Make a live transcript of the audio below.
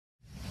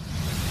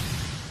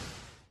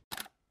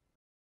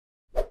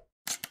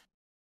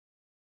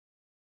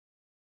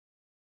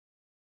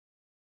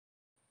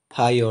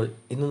Hi all,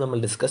 ഇന്ന് നമ്മൾ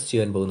discuss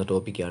ചെയ്യാൻ പോകുന്ന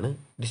ടോപ്പിക്കാണ്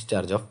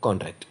discharge of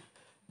contract.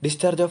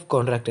 Discharge of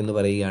contract എന്ന്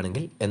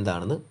പറയുകയാണെങ്കിൽ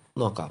എന്താണെന്ന്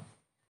നോക്കാം.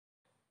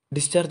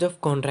 Discharge of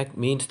contract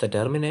means the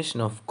termination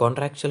of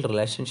contractual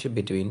relationship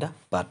between the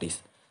parties.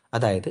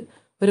 അതായത്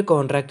ഒരു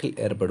കോൺട്രാക്റ്റിൽ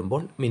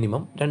ഏർപ്പെടുമ്പോൾ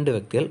മിനിമം 2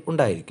 വ്യക്തികൾ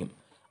ഉണ്ടായിരിക്കും.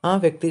 ആ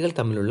വ്യക്തികൾ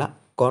തമ്മിലുള്ള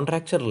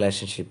കോൺട്രാക്ച്വൽ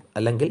റിലേഷൻഷിപ്പ്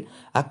അല്ലെങ്കിൽ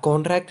ആ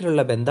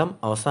കോൺട്രാക്റ്റിലുള്ള ബന്ധം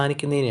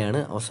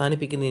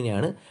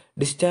അവസാനിപ്പിക്കുന്നതിനെയാണ്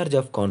ഡിസ്ചാർജ്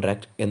ഓഫ്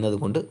കോൺട്രാക്റ്റ്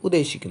എന്നതുകൊണ്ട്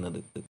ഉദ്ദേശിക്കുന്നത്.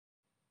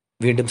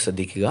 വീണ്ടും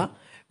ശ്രദ്ധിക്കുക,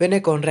 when a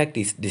contract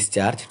is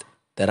discharged,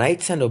 the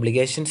rights and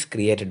obligations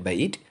created by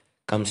it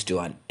comes to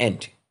an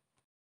end.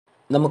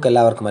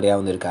 നമുക്കെല്ലാവർക്കും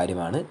അറിയാവുന്ന ഒരു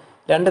കാര്യമാണ്,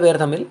 2 പേർ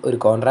തമ്മിൽ ഒരു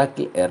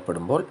കോൺട്രാക്റ്റിൽ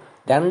ഏർപ്പെടുമ്പോൾ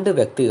 2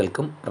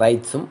 വ്യക്തികൾക്കും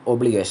റൈറ്റ്സും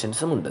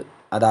ഒബ്ലിഗേഷൻസും ഉണ്ട്.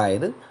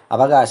 അതായത്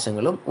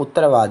അവകാശങ്ങളും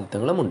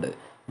ഉത്തരവാദിത്തങ്ങളും ഉണ്ട്.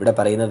 ഇവിടെ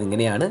പറയുന്നത്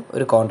ഇങ്ങനെയാണ്: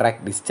 ഒരു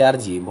കോൺട്രാക്ട്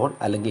ഡിസ്ചാർജ് ചെയ്യുമ്പോൾ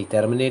അല്ലെങ്കിൽ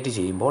ടെർമിനേറ്റ്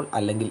ചെയ്യുമ്പോൾ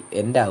അല്ലെങ്കിൽ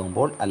എൻഡ്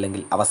ആകുമ്പോൾ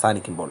അല്ലെങ്കിൽ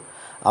അവസാനിക്കുമ്പോൾ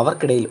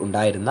അവർക്കിടയിൽ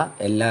ഉണ്ടായിരുന്ന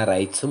എല്ലാ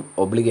റൈറ്റ്സും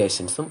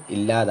ഒബ്ലിഗേഷൻസും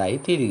ഇല്ലാതായി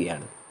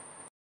തീരുകയാണ്.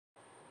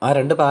 ആ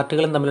 2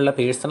 പാർട്ടികളും തമ്മിലുള്ള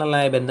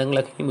പേഴ്സണലായ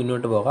ബന്ധങ്ങളൊക്കെ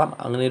മുന്നോട്ട് പോകാം.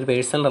 അങ്ങനെ ഒരു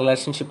പേഴ്സണൽ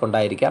റിലേഷൻഷിപ്പ്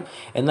ഉണ്ടായിരിക്കാം.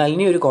 എന്നാൽ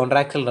ഇനി ഒരു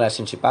കോൺട്രാക്ച്വൽ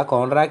റിലേഷൻഷിപ്പ്, ആ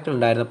കോൺട്രാക്റ്റിൽ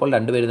ഉണ്ടായിരുന്നപ്പോൾ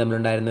 2 പേര്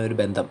തമ്മിലുണ്ടായിരുന്ന ഒരു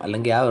ബന്ധം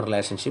അല്ലെങ്കിൽ ആ ഒരു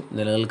റിലേഷൻഷിപ്പ്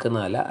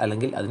നിലനിൽക്കുന്നതല്ല,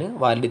 അല്ലെങ്കിൽ അതിന്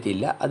വാലിഡിറ്റി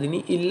ഇല്ല,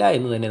 അതിനി ഇല്ല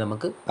എന്ന് തന്നെ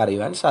നമുക്ക്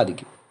പറയുവാൻ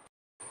സാധിക്കും.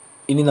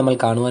 ഇനി നമ്മൾ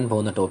കാണുവാൻ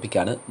പോകുന്ന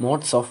ടോപ്പിക്കാണ്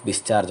modes of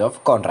discharge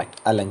of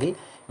contract. അല്ലെങ്കിൽ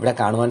ഇവിടെ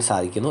കാണുവാൻ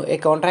സാധിക്കുന്നു, A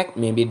contract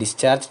may be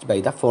discharged by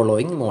the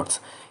following modes.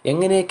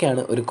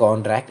 എങ്ങനെയൊക്കെയാണ് ഒരു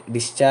കോൺട്രാക്ട്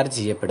ഡിസ്ചാർജ്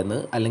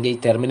ചെയ്യപ്പെടുന്നത് അല്ലെങ്കിൽ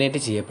ടെർമിനേറ്റ്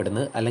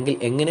ചെയ്യപ്പെടുന്നത്, അല്ലെങ്കിൽ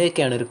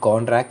എങ്ങനെയൊക്കെയാണ് ഒരു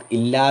കോൺട്രാക്ട്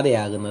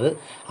ഇല്ലാതെയാകുന്നത്,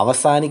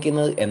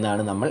 അവസാനിക്കുന്നത്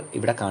എന്നാണ് നമ്മൾ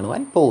ഇവിടെ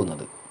കാണുവാൻ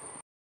പോകുന്നത്.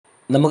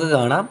 നമുക്ക്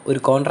കാണാം,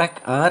 ഒരു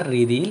കോൺട്രാക്ട് 6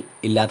 രീതിയിൽ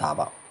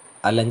ഇല്ലാതാവാം.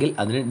 അല്ലെങ്കിൽ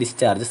അതിന്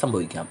ഡിസ്ചാർജ്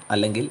സംഭവിക്കാം,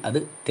 അല്ലെങ്കിൽ അത്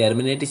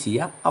ടെർമിനേറ്റ്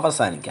ചെയ്യാം,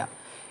 അവസാനിക്കാം.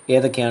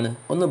 ഏതൊക്കെയാണ്?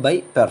 1 by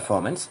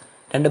performance,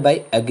 2 by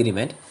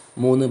agreement,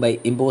 3 by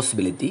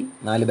impossibility,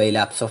 4 by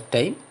lapse of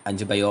time,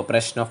 5 by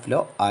operation of law,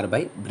 6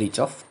 by breach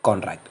of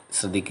contract.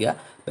 ശ്രദ്ധിക്കുക,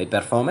 by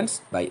performance,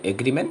 by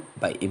agreement,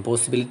 by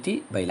impossibility,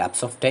 by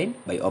lapse of time,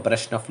 by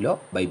operation of law,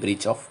 by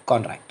breach of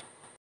contract.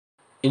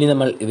 ഇനി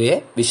നമ്മൾ ഇവയെ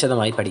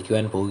വിശദമായി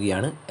പഠിക്കുവാൻ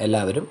പോവുകയാണ്.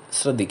 എല്ലാവരും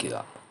ശ്രദ്ധിക്കുക.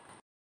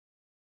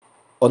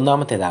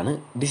 ഒന്നാമത്തേതാണ്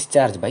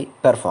discharge by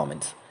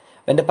performance.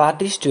 When the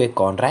parties to a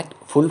contract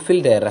fulfill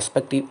their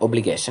respective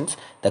obligations,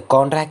 the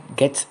contract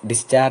gets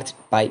discharged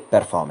by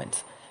performance.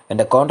 When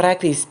the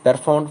contract is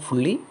performed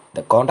fully,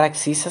 the contract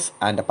ceases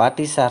and the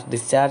parties are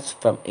discharged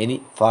from any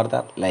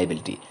further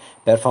liability.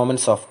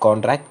 Performance of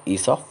contract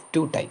is of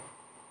 2 types.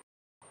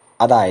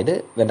 അതായത്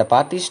when the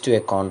parties to a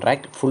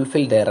contract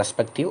fulfill their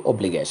respective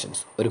obligations.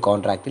 ഒരു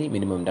കോൺട്രാക്റ്റിൽ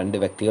minimum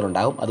 2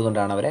 വ്യക്തികളുണ്ടാകും.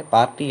 അതുകൊണ്ടാണ് അവരെ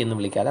party എന്ന്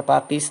വിളിക്കാതെ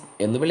parties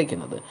എന്ന്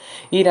വിളിക്കുന്നത്.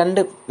 ഈ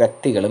 2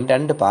 വ്യക്തികളും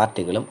 2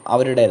 പാർട്ടികളും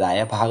അവരുടേതായ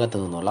ഭാഗത്തു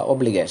നിന്നുള്ള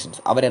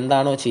ഒബ്ലിഗേഷൻസ്,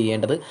 അവരെന്താണോ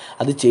ചെയ്യേണ്ടത്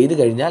അത് ചെയ്തു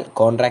കഴിഞ്ഞാൽ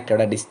കോൺട്രാക്റ്റ്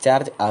അവിടെ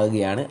ഡിസ്ചാർജ്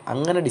ആകുകയാണ്.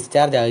 അങ്ങനെ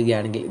ഡിസ്ചാർജ്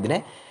ആകുകയാണെങ്കിൽ ഇതിനെ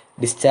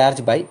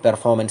ഡിസ്ചാർജ് ബൈ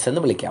പെർഫോമൻസ്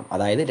എന്ന് വിളിക്കാം.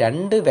 അതായത്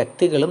 2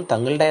 വ്യക്തികളും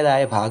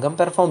തങ്ങളുടേതായ ഭാഗം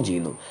പെർഫോം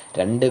ചെയ്യുന്നു.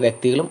 2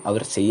 വ്യക്തികളും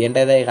അവർ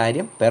ചെയ്യേണ്ടതായ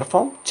കാര്യം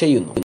പെർഫോം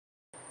ചെയ്യുന്നു.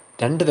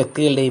 2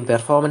 വ്യക്തികളുടെയും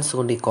പെർഫോമൻസ്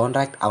കൊണ്ട് ഈ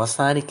കോൺട്രാക്റ്റ്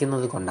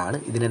അവസാനിക്കുന്നത് കൊണ്ടാണ്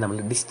ഇതിനെ നമ്മൾ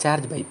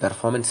ഡിസ്ചാർജ് ബൈ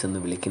പെർഫോമൻസ് എന്ന്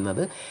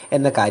വിളിക്കുന്നത്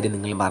എന്ന കാര്യം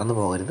നിങ്ങൾ മറന്നു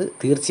പോകരുത്.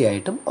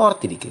 തീർച്ചയായിട്ടും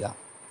ഓർത്തിരിക്കുക.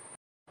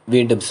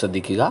 വീണ്ടും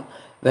ശ്രദ്ധിക്കുക,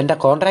 when the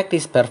contract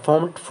is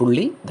performed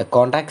fully, the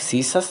contract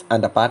ceases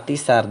and the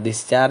parties are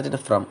discharged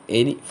from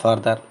any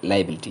further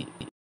liability.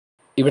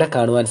 ഇവിടെ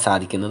കാണുവാൻ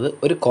സാധിക്കുന്നത്,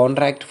 ഒരു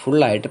കോൺട്രാക്റ്റ്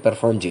ഫുള്ളായിട്ട്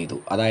പെർഫോം ചെയ്തു.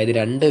 അതായത്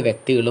 2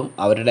 വ്യക്തികളും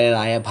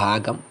അവരുടേതായ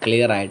ഭാഗം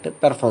ക്ലിയർ ആയിട്ട്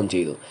പെർഫോം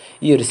ചെയ്തു.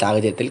 ഈ ഒരു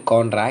സാഹചര്യത്തിൽ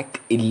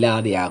കോൺട്രാക്റ്റ്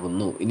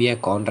ഇല്ലാതെയാകുന്നു. ഇനി ആ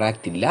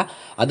കോൺട്രാക്റ്റ് ഇല്ല.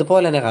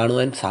 അതുപോലെ തന്നെ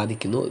കാണുവാൻ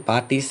സാധിക്കുന്നു,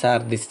 parties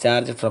R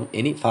discharge from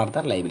any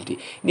further liability.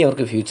 ഇനി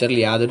അവർക്ക് ഫ്യൂച്ചറിൽ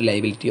യാതൊരു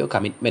ലൈബിലിറ്റിയോ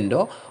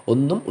കമ്മിറ്റ്മെൻറ്റോ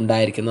ഒന്നും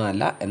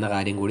ഉണ്ടായിരിക്കുന്നതല്ല എന്ന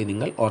കാര്യം കൂടി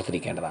നിങ്ങൾ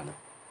ഓർത്തിരിക്കേണ്ടതാണ്.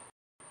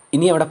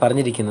 ഇനി അവിടെ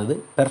പറഞ്ഞിരിക്കുന്നത്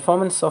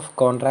performance of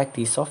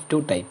contract is of 2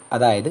 type.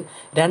 അതായത്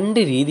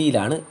 2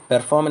 രീതിയിലാണ്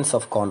പെർഫോമൻസ്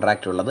ഓഫ്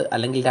കോൺട്രാക്റ്റ് ഉള്ളത്,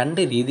 അല്ലെങ്കിൽ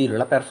 2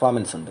 രീതിയിലുള്ള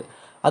പെർഫോമൻസ് ഉണ്ട്.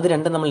 അത്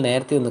രണ്ടും നമ്മൾ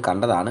നേരത്തെ ഒന്ന്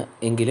കണ്ടതാണ്.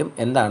 എങ്കിലും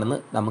എന്താണെന്ന്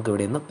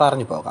നമുക്കിവിടെ നിന്ന്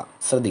പറഞ്ഞു പോകാം.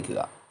 ശ്രദ്ധിക്കുക.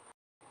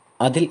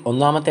 അതിൽ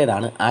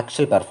ഒന്നാമത്തേതാണ്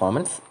ആക്ച്വൽ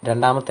പെർഫോമൻസ്,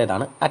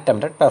 രണ്ടാമത്തേതാണ്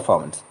അറ്റംപ്റ്റഡ്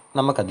പെർഫോമൻസ്.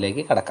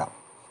 നമുക്കതിലേക്ക് കടക്കാം.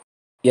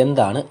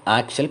 എന്താണ്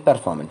ആക്ച്വൽ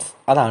പെർഫോമൻസ്?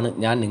 അതാണ്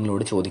ഞാൻ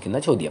നിങ്ങളോട് ചോദിക്കുന്ന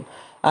ചോദ്യം.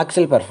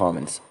 Actual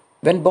performance: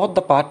 when both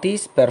the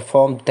parties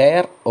perform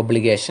their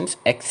obligations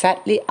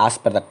exactly as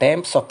per the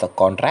terms of the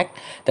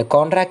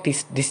contract is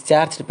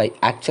discharged by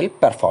actual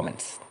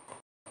performance.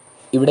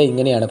 ഇവിടെ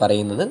ഇങ്ങനെയാണ്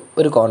പറയുന്നത്,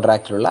 ഒരു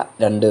കോൺട്രാക്റ്റിലുള്ള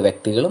 2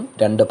 വ്യക്തികളും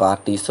 2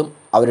 പാർട്ടീസും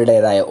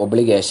അവരുടേതായ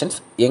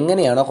ഒബ്ലിഗേഷൻസ്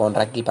എങ്ങനെയാണോ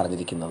കോൺട്രാക്റ്റിൽ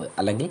പറഞ്ഞിരിക്കുന്നത്,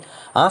 അല്ലെങ്കിൽ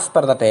as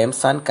per the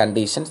terms and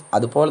conditions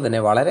അതുപോലെ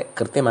തന്നെ വളരെ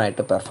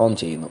കൃത്യമായിട്ട് പെർഫോം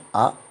ചെയ്യുന്നു.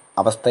 ആ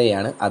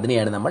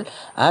അതിനെയാണ് നമ്മൾ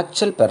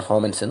ആക്ച്വൽ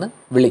പെർഫോമൻസ് എന്ന്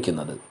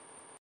വിളിക്കുന്നത്.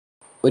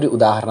 ഒരു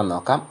ഉദാഹരണം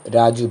നോക്കാം.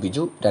 രാജു,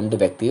 ബിജു 2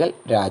 വ്യക്തികൾ.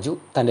 രാജു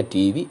തൻ്റെ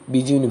TV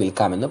ബിജുവിന്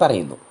വിൽക്കാമെന്ന്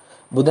പറയുന്നു.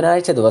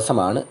 ബുധനാഴ്ച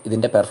ദിവസമാണ്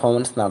ഇതിൻ്റെ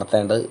പെർഫോമൻസ്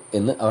നടത്തേണ്ടത്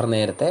എന്ന് അവർ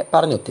നേരത്തെ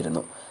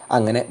പറഞ്ഞൊത്തിരുന്നു.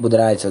 അങ്ങനെ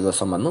ബുധനാഴ്ച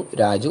ദിവസം വന്നു.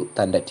 രാജു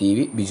തൻ്റെ TV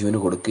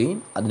ബിജുവിന് കൊടുക്കുകയും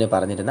അതിന്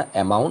പറഞ്ഞിരുന്ന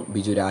എമൗണ്ട്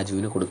ബിജു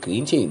രാജുവിന്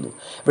കൊടുക്കുകയും ചെയ്യുന്നു.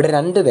 ഇവിടെ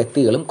 2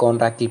 വ്യക്തികളും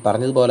കോൺട്രാക്റ്റിൽ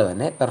പറഞ്ഞതുപോലെ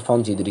തന്നെ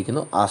പെർഫോം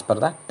ചെയ്തിരിക്കുന്നു as per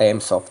the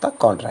terms of the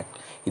contract.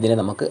 ഇതിനെ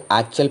നമുക്ക്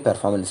ആക്ച്വൽ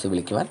പെർഫോമൻസ്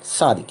വിളിക്കുവാൻ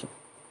സാധിക്കും.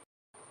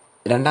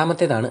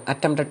 രണ്ടാമത്തേതാണ്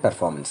അറ്റംപ്റ്റഡ്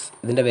പെർഫോമൻസ്.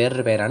 ഇതിൻ്റെ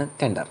വേറൊരു പേരാണ്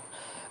tender.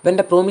 When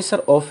the promiser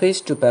offers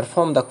to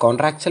perform the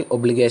contractual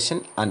obligation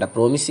and the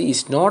promisee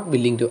is not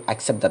willing to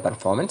accept the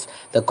performance,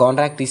 the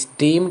contract is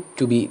deemed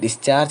to be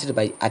discharged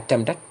by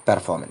attempted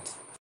performance.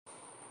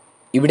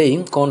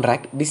 ഇവിടെയും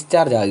contract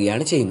discharge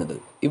ആകുകയാണ് ചെയ്യുന്നത്.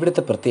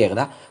 ഇവിടുത്തെ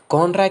പ്രത്യേകത,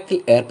 കോൺട്രാക്റ്റിൽ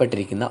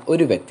ഏർപ്പെട്ടിരിക്കുന്ന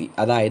ഒരു വ്യക്തി,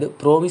 അതായത്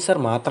promisor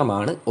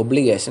മാത്രമാണ്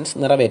obligations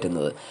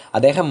നിറവേറ്റുന്നത്.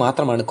 അദ്ദേഹം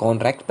മാത്രമാണ്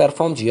കോൺട്രാക്ട്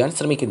പെർഫോം ചെയ്യാൻ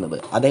ശ്രമിക്കുന്നത്.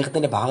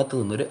 അദ്ദേഹത്തിൻ്റെ ഭാഗത്തു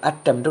നിന്നൊരു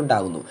അറ്റംപ്റ്റ്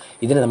ഉണ്ടാകുന്നു.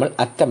 ഇതിനെ നമ്മൾ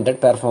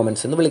അറ്റംപ്റ്റഡ്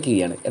പെർഫോമൻസ് എന്ന്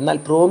വിളിക്കുകയാണ്. എന്നാൽ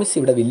പ്രോമിസ്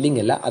ഇവിടെ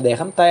വില്ലിംഗ് അല്ല,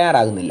 അദ്ദേഹം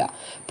തയ്യാറാകുന്നില്ല.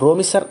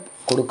 പ്രോമിസർ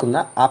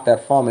കൊടുക്കുന്ന ആ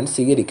പെർഫോമൻസ്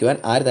സ്വീകരിക്കുവാൻ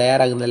ആര്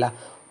തയ്യാറാകുന്നില്ല?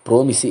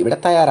 പ്രോമിസി ഇവിടെ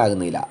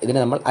തയ്യാറാകുന്നില്ല. ഇതിനെ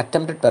നമ്മൾ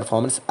അറ്റംപ്റ്റഡ്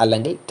പെർഫോമൻസ്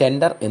അല്ലെങ്കിൽ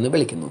ടെൻഡർ എന്ന്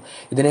വിളിക്കുന്നു.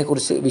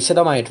 ഇതിനെക്കുറിച്ച്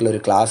വിശദമായിട്ടുള്ളൊരു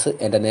ക്ലാസ്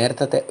എൻ്റെ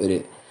നേരത്തെ ഒരു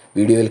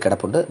വീഡിയോയിൽ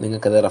കിടപ്പുണ്ട്.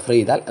 നിങ്ങൾക്കത് റെഫർ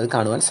ചെയ്താൽ അത്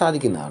കാണുവാൻ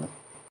സാധിക്കുന്നതാണ്.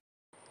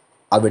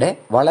 അവിടെ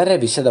വളരെ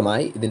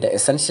വിശദമായി ഇതിൻ്റെ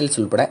എസെൻഷ്യൽസ്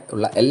ഉൾപ്പെടെ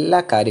ഉള്ള എല്ലാ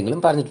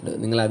കാര്യങ്ങളും പറഞ്ഞിട്ടുണ്ട്.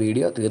 നിങ്ങൾ ആ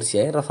വീഡിയോ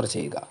തീർച്ചയായും റെഫർ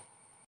ചെയ്യുക.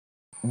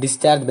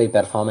 ഡിസ്ചാർജ് ബൈ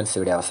പെർഫോമൻസ്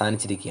ഇവിടെ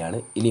അവസാനിച്ചിരിക്കുകയാണ്.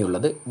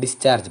 ഇനിയുള്ളത്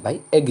discharge by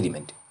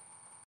agreement.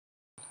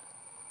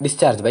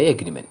 Discharge by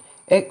agreement.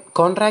 A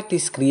contract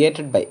is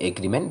created by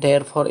agreement,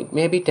 therefore it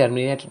may be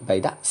terminated by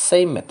the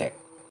same method.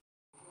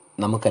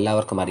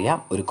 നമുക്കെല്ലാവർക്കും അറിയാം,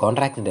 ഒരു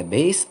കോൺട്രാക്റ്റിൻ്റെ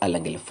ബേസ്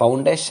അല്ലെങ്കിൽ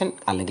ഫൗണ്ടേഷൻ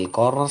അല്ലെങ്കിൽ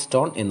കോർണർ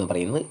സ്റ്റോൺ എന്ന്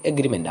പറയുന്നത്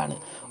എഗ്രിമെൻ്റാണ്.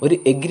 ഒരു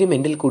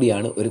എഗ്രിമെൻറ്റിൽ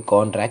കൂടിയാണ് ഒരു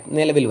കോൺട്രാക്റ്റ്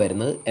നിലവിൽ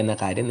വരുന്നത് എന്ന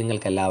കാര്യം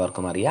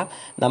നിങ്ങൾക്കെല്ലാവർക്കും അറിയാം.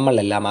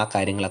 നമ്മളെല്ലാം ആ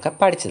കാര്യങ്ങളൊക്കെ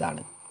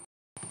പഠിച്ചതാണ്.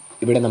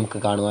 ഇവിടെ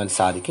നമുക്ക് കാണുവാൻ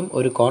സാധിക്കും,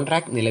 ഒരു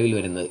കോൺട്രാക്റ്റ് നിലവിൽ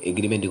വരുന്നത്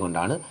എഗ്രിമെൻറ്റ്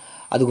കൊണ്ടാണ്.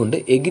 അതുകൊണ്ട്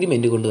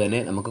എഗ്രിമെൻറ്റ് കൊണ്ട്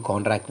തന്നെ നമുക്ക്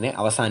കോൺട്രാക്റ്റിനെ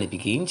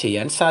അവസാനിപ്പിക്കുകയും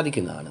ചെയ്യാൻ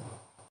സാധിക്കുന്നതാണ്.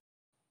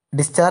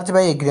 ഡിസ്ചാർജ്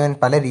ബൈ എഗ്രിമെൻറ്റ്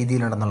പല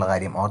രീതിയിലുണ്ടെന്നുള്ള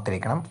കാര്യം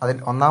ഓർത്തിരിക്കണം. അതിൽ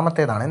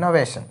ഒന്നാമത്തേതാണ്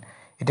novation.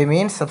 It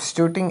means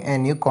substituting A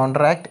new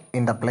contract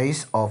in the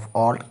place of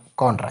old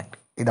contract.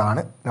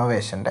 ഇതാണ്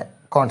നൊവേഷൻ്റെ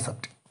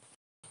കോൺസെപ്റ്റ്.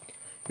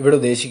 ഇവിടെ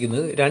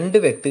ഉദ്ദേശിക്കുന്നത് രണ്ട്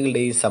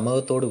വ്യക്തികളുടെയും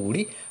സമ്മതത്തോടു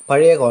കൂടി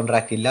പഴയ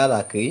കോൺട്രാക്റ്റ്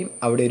ഇല്ലാതാക്കുകയും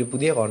അവിടെ ഒരു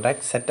പുതിയ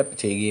കോൺട്രാക്റ്റ് സെറ്റപ്പ്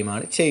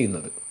ചെയ്യുകയുമാണ്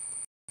ചെയ്യുന്നത്.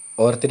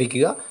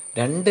 ഓർത്തിരിക്കുക,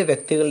 രണ്ട്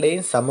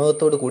വ്യക്തികളുടെയും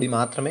സമ്മതത്തോടു കൂടി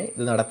മാത്രമേ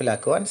ഇത്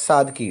നടപ്പിലാക്കുവാൻ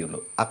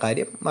സാധിക്കുകയുള്ളൂ. ആ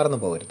കാര്യം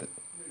മറന്നു പോകരുത്.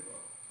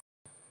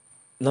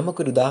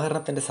 നമുക്കൊരു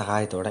ഉദാഹരണത്തിൻ്റെ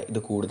സഹായത്തോടെ ഇത്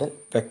കൂടുതൽ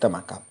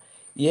വ്യക്തമാക്കാം.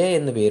 എ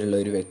എന്ന പേരുള്ള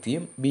ഒരു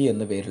വ്യക്തിയും ബി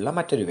എന്ന പേരുള്ള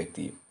മറ്റൊരു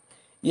വ്യക്തിയും.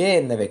 എ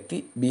എന്ന വ്യക്തി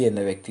ബി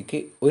എന്ന വ്യക്തിക്ക്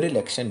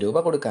 1,00,000 രൂപ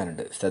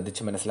കൊടുക്കാനുണ്ട്.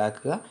 ശ്രദ്ധിച്ച്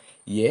മനസ്സിലാക്കുക,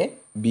 എ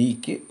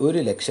ബിക്ക്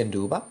 1,00,000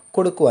 രൂപ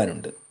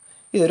കൊടുക്കുവാനുണ്ട്.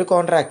 ഇതൊരു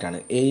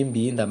കോൺട്രാക്റ്റാണ്. എയും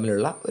ബിയും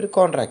തമ്മിലുള്ള ഒരു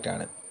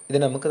കോൺട്രാക്റ്റാണ്. ഇത്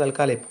നമുക്ക്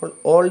തൽക്കാലം ഇപ്പോൾ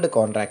ഓൾഡ്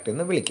കോൺട്രാക്റ്റ്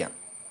എന്ന് വിളിക്കാം.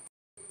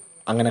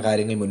 അങ്ങനെ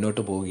കാര്യങ്ങൾ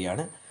മുന്നോട്ട്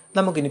പോവുകയാണ്.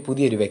 നമുക്കിനി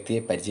പുതിയൊരു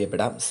വ്യക്തിയെ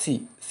പരിചയപ്പെടാം.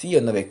 സി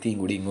എന്ന വ്യക്തിയും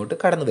കൂടി ഇങ്ങോട്ട്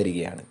കടന്നു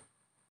വരികയാണ്.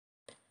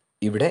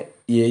 ഇവിടെ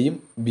എയും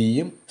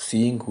ബിയും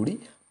സിയും കൂടി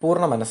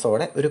പൂർണ്ണ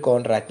മനസ്സോടെ ഒരു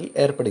കോൺട്രാക്റ്റിൽ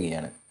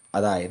ഏർപ്പെടുകയാണ്.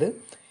 അതായത്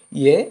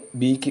എ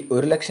ബിക്ക്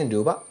 1,00,000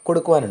 രൂപ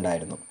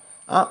കൊടുക്കുവാനുണ്ടായിരുന്നു.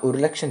 ആ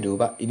 1,00,000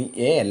 രൂപ ഇനി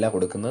എ അല്ല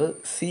കൊടുക്കുന്നത്,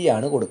 സി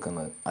ആണ്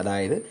കൊടുക്കുന്നത്.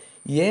 അതായത്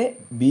എ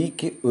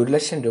ബിക്ക്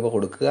 1,00,000 രൂപ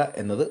കൊടുക്കുക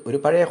എന്നത് ഒരു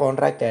പഴയ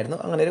കോൺട്രാക്റ്റ് ആയിരുന്നു.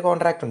 അങ്ങനെ ഒരു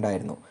കോൺട്രാക്റ്റ്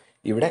ഉണ്ടായിരുന്നു.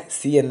 ഇവിടെ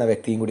സി എന്ന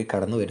വ്യക്തിയും കൂടി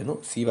കടന്നു വരുന്നു.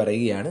 സി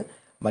പറയുകയാണ്,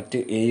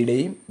 മറ്റ്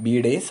എയുടെയും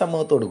ബിയുടെയും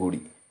സമ്മതത്തോടു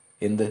കൂടി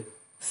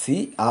സി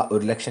ആ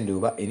 1,00,000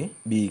 രൂപ ഇനി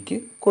ബിക്ക്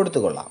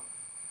കൊടുത്തുകൊള്ളാം.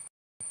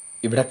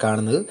 ഇവിടെ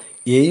കാണുന്നത്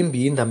എയും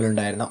ബിയും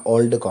തമ്മിലുണ്ടായിരുന്ന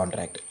ഓൾഡ്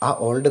കോൺട്രാക്റ്റ്. ആ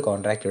ഓൾഡ്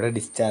കോൺട്രാക്റ്റ് ഇവിടെ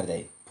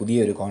ഡിസ്ചാർജായി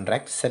പുതിയൊരു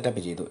കോൺട്രാക്റ്റ്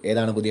സെറ്റപ്പ് ചെയ്തു.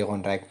 ഏതാണ് പുതിയ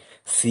കോൺട്രാക്റ്റ്?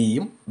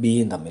 സിയും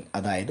ബിയും തമ്മിൽ.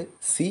 അതായത്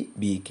സി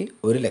ബിക്ക്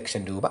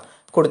 1,00,000 രൂപ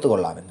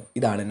കൊടുത്തുകൊള്ളാമെന്ന്.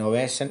 ഇതാണ്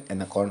നൊവേഷൻ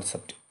എന്ന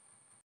കോൺസെപ്റ്റ്.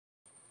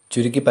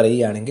 ചുരുക്കി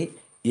പറയുകയാണെങ്കിൽ,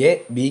 എ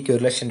ബിക്ക്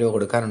 1,00,000 രൂപ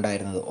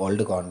കൊടുക്കാനുണ്ടായിരുന്നത്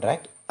ഓൾഡ്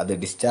കോൺട്രാക്റ്റ്, അത്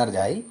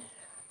ഡിസ്ചാർജായി.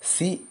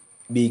 സി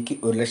ബിക്ക്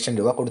 1,00,000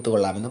 രൂപ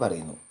കൊടുത്തുകൊള്ളാമെന്ന്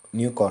പറയുന്നു.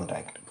 ന്യൂ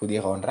കോൺട്രാക്റ്റ്, പുതിയ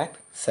കോൺട്രാക്റ്റ്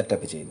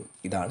സെറ്റപ്പ് ചെയ്തു.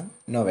 ഇതാണ്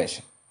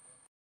നൊവേഷൻ.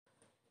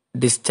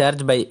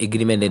 ഡിസ്ചാർജ് ബൈ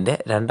എഗ്രിമെൻറ്റിൻ്റെ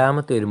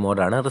രണ്ടാമത്തെ ഒരു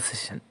മോഡാണ്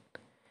റിസിഷൻ.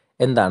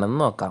 എന്താണെന്ന്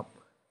നോക്കാം.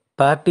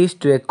 Parties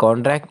to A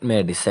contract may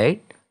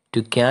decide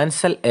to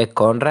cancel A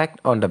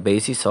contract on the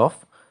basis of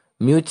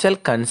mutual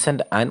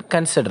consent and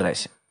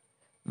consideration.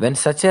 When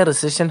such A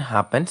recession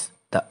happens,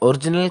 the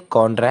original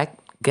contract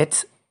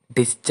gets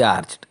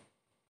discharged.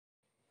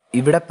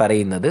 ഇവിടെ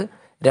പറയുന്നത്,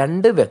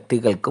 രണ്ട്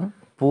വ്യക്തികൾക്കും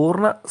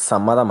പൂർണ്ണ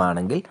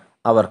സമ്മതമാണെങ്കിൽ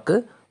അവർക്ക്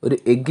ഒരു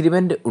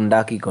എഗ്രിമെൻ്റ്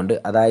ഉണ്ടാക്കിക്കൊണ്ട്,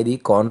 അതായത് ഈ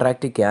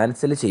കോൺട്രാക്റ്റ്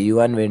ക്യാൻസൽ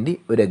ചെയ്യുവാൻ വേണ്ടി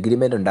ഒരു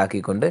എഗ്രിമെൻ്റ്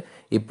ഉണ്ടാക്കിക്കൊണ്ട്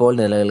ഇപ്പോൾ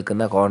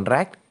നിലനിൽക്കുന്ന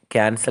കോൺട്രാക്റ്റ്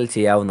ക്യാൻസൽ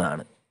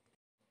ചെയ്യാവുന്നതാണ്.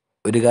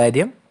 ഒരു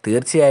കാര്യം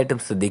തീർച്ചയായിട്ടും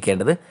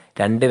ശ്രദ്ധിക്കേണ്ടത്,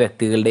 രണ്ട്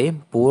വ്യക്തികളുടെയും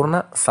പൂർണ്ണ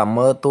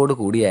സമ്മതത്തോടു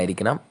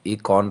കൂടിയായിരിക്കണം ഈ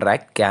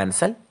കോൺട്രാക്റ്റ്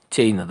ക്യാൻസൽ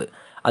ചെയ്യുന്നത്.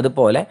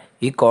 അതുപോലെ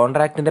ഈ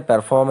കോൺട്രാക്റ്റിൻ്റെ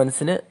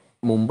പെർഫോമൻസിന്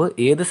മുമ്പ്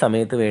ഏത്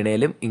സമയത്ത്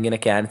വേണേലും ഇങ്ങനെ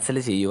ക്യാൻസൽ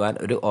ചെയ്യുവാൻ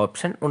ഒരു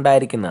ഓപ്ഷൻ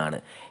ഉണ്ടായിരിക്കുന്നതാണ്.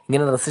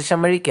 ഇങ്ങനെ റെസിഷൻ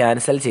വഴി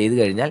ക്യാൻസൽ ചെയ്ത്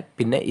കഴിഞ്ഞാൽ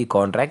പിന്നെ ഈ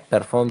കോൺട്രാക്റ്റ്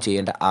പെർഫോം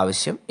ചെയ്യേണ്ട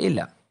ആവശ്യം ഇല്ല.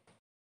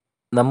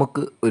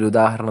 നമുക്ക് ഒരു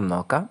ഉദാഹരണം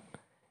നോക്കാം.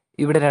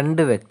 ഇവിടെ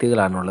രണ്ട്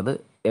വ്യക്തികളാണുള്ളത്,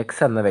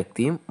 എക്സ് എന്ന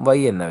വ്യക്തിയും വൈ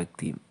എന്ന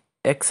വ്യക്തിയും.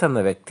 എക്സ്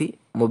എന്ന വ്യക്തി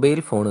മൊബൈൽ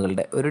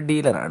ഫോണുകളുടെ ഒരു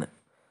ഡീലറാണ്.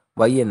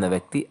 വൈ എന്ന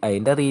വ്യക്തി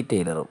അതിൻ്റെ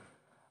റീറ്റെയിലറും.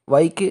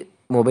 വൈക്ക്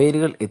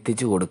മൊബൈലുകൾ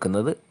എത്തിച്ചു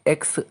കൊടുക്കുന്നത്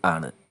എക്സ്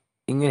ആണ്.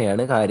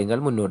 ഇങ്ങനെയാണ് കാര്യങ്ങൾ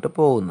മുന്നോട്ട്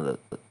പോകുന്നത്.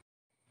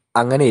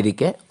 അങ്ങനെ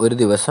ഇരിക്കെ ഒരു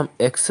ദിവസം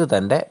എക്സ്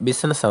തൻ്റെ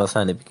ബിസിനസ്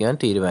അവസാനിപ്പിക്കാൻ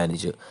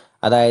തീരുമാനിച്ചു.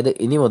 അതായത്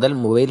ഇനി മുതൽ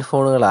മൊബൈൽ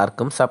ഫോണുകൾ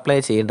ആർക്കും സപ്ലൈ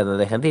ചെയ്യേണ്ടെന്ന്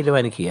അദ്ദേഹം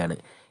തീരുമാനിക്കുകയാണ്.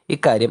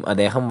 ഇക്കാര്യം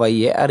അദ്ദേഹം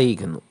വൈയെ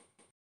അറിയിക്കുന്നു.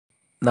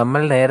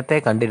 നമ്മൾ നേരത്തെ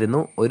കണ്ടിരുന്നു,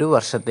 1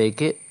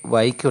 വർഷത്തേക്ക്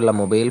വൈക്കുള്ള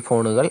മൊബൈൽ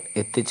ഫോണുകൾ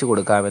എത്തിച്ചു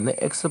കൊടുക്കാമെന്ന്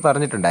എക്സ്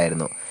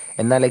പറഞ്ഞിട്ടുണ്ടായിരുന്നു.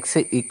 എന്നാൽ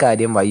എക്സ്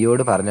ഇക്കാര്യം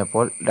വൈയോട്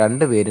പറഞ്ഞപ്പോൾ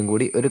രണ്ടുപേരും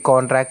കൂടി ഒരു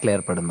കോൺട്രാക്റ്റിൽ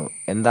ഏർപ്പെടുന്നു.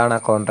 എന്താണ് ആ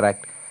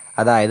കോൺട്രാക്റ്റ്?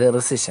 അതായത്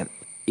റിസിഷൻ.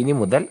 ഇനി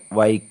മുതൽ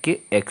വൈക്ക്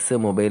എക്സ്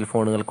മൊബൈൽ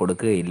ഫോണുകൾ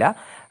കൊടുക്കുകയില്ല.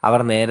 അവർ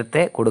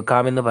നേരത്തെ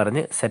കൊടുക്കാമെന്ന്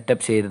പറഞ്ഞ്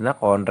സെറ്റപ്പ് ചെയ്തിരുന്ന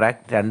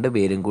കോൺട്രാക്റ്റ്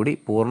രണ്ടുപേരും കൂടി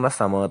പൂർണ്ണ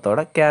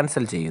സമ്മതത്തോടെ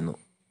ക്യാൻസൽ ചെയ്യുന്നു.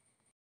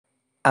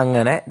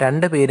 അങ്ങനെ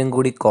രണ്ടുപേരും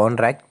കൂടി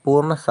കോൺട്രാക്റ്റ്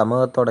പൂർണ്ണ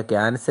സമ്മതത്തോടെ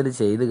ക്യാൻസൽ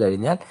ചെയ്തു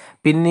കഴിഞ്ഞാൽ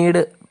പിന്നീട്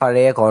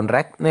പഴയ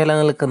കോൺട്രാക്റ്റ്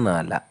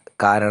നിലനിൽക്കുന്നതല്ല.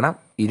 കാരണം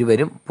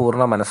ഇരുവരും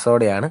പൂർണ്ണ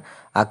മനസ്സോടെയാണ്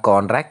ആ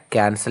കോൺട്രാക്റ്റ്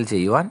ക്യാൻസൽ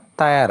ചെയ്യുവാൻ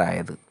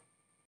തയ്യാറായത്.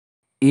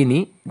 ഇനി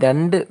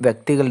രണ്ട്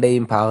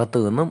വ്യക്തികളുടെയും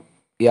ഭാഗത്തു നിന്നും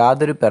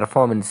യാതൊരു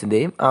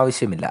പെർഫോമൻസിൻ്റെയും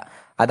ആവശ്യമില്ല.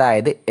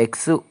 അതായത്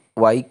എക്സ്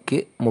വൈക്ക്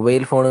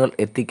മൊബൈൽ ഫോണുകൾ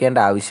എത്തിക്കേണ്ട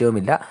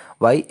ആവശ്യവുമില്ല,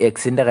 വൈ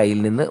എക്സിൻ്റെ കയ്യിൽ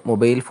നിന്ന്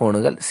മൊബൈൽ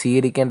ഫോണുകൾ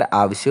സ്വീകരിക്കേണ്ട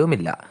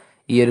ആവശ്യവുമില്ല.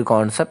 ഈ ഒരു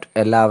കോൺസെപ്റ്റ്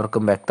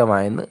എല്ലാവർക്കും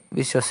വ്യക്തമായെന്ന്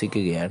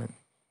വിശ്വസിക്കുകയാണ്.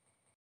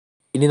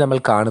 ഇനി നമ്മൾ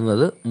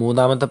കാണുന്നത്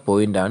മൂന്നാമത്തെ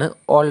പോയിൻ്റാണ്,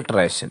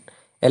 ഓൾട്ടറേഷൻ.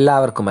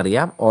 എല്ലാവർക്കും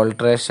അറിയാം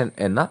ഓൾട്ടറേഷൻ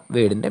എന്ന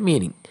വേർഡിൻ്റെ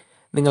മീനിങ്.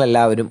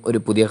 നിങ്ങളെല്ലാവരും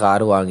ഒരു പുതിയ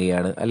കാറ്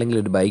വാങ്ങുകയാണ്, അല്ലെങ്കിൽ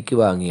ഒരു ബൈക്ക്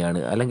വാങ്ങുകയാണ്,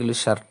 അല്ലെങ്കിൽ ഒരു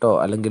ഷർട്ടോ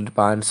അല്ലെങ്കിൽ ഒരു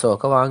പാൻസോ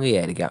ഒക്കെ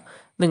വാങ്ങുകയായിരിക്കാം.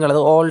 നിങ്ങളത്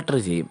ഓൾട്ടർ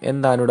ചെയ്യും.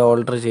 എന്താണ് ഇവിടെ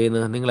ഓൾട്ടർ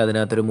ചെയ്യുന്നത്? നിങ്ങൾ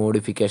അതിനകത്തൊരു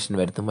മോഡിഫിക്കേഷൻ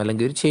വരുത്തും,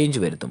 അല്ലെങ്കിൽ ഒരു ചേഞ്ച്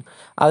വരുത്തും.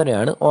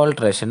 അതിനെയാണ്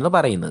ഓൾട്ടറേഷൻ എന്ന്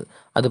പറയുന്നത്.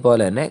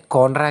 അതുപോലെ തന്നെ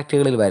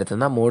കോൺട്രാക്റ്റുകളിൽ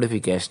വരുത്തുന്ന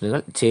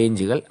മോഡിഫിക്കേഷനുകൾ,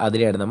 ചേഞ്ചുകൾ,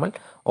 അതിനെയാണ് നമ്മൾ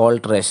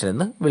ഓൾട്ടറേഷൻ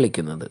എന്ന്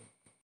വിളിക്കുന്നത്.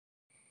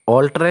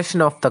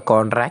 Alteration of the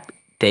contract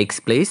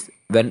takes place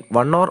when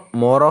one or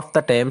more of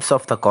the terms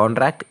of the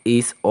contract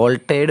is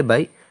altered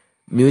by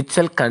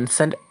mutual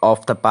consent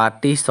of the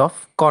parties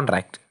of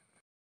contract.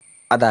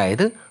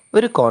 അതായത്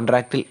ഒരു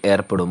കോൺട്രാക്റ്റിൽ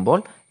ഏർപ്പെടുമ്പോൾ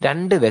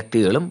രണ്ട്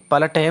വ്യക്തികളും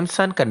പല ടേംസ്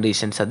ആൻഡ്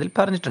കണ്ടീഷൻസ് അതിൽ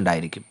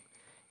പറഞ്ഞിട്ടുണ്ടായിരിക്കും.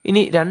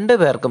 ഇനി രണ്ടു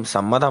പേർക്കും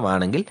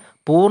സമ്മതമാണെങ്കിൽ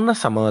പൂർണ്ണ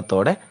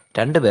സമ്മതത്തോടെ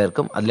രണ്ടു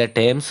പേർക്കും അതിലെ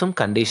ടേംസും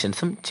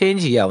കണ്ടീഷൻസും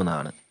ചേഞ്ച്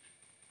ചെയ്യാവുന്നതാണ്.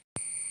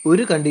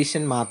 ഒരു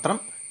കണ്ടീഷൻ മാത്രം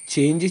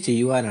ചേഞ്ച്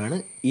ചെയ്യുവാനാണ്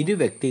ഇരു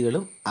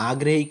വ്യക്തികളും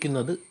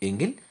ആഗ്രഹിക്കുന്നത്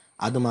എങ്കിൽ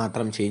അത്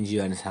മാത്രം ചേഞ്ച്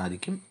ചെയ്യുവാൻ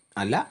സാധിക്കും.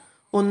 അല്ല,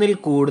 ഒന്നിൽ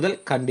കൂടുതൽ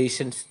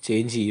കണ്ടീഷൻസ്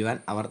ചേഞ്ച് ചെയ്യുവാൻ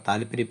അവർ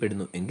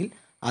താല്പര്യപ്പെടുന്നു എങ്കിൽ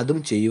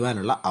അതും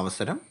ചെയ്യുവാനുള്ള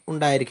അവസരം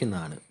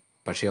ഉണ്ടായിരിക്കുന്നതാണ്.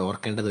 പക്ഷേ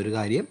ഓർക്കേണ്ടത് ഒരു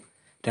കാര്യം,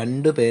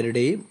 രണ്ടു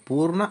പേരുടെയും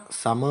പൂർണ്ണ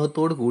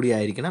സമ്മതത്തോടു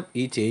കൂടിയായിരിക്കണം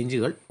ഈ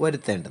ചേഞ്ചുകൾ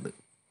വരുത്തേണ്ടത്.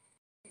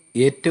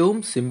 ഏറ്റവും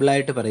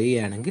സിമ്പിളായിട്ട്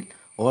പറയുകയാണെങ്കിൽ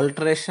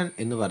ഓൾട്ടറേഷൻ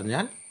എന്ന്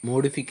പറഞ്ഞാൽ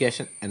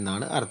മോഡിഫിക്കേഷൻ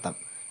എന്നാണ് അർത്ഥം.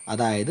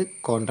 അതായത്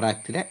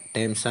കോൺട്രാക്റ്റിലെ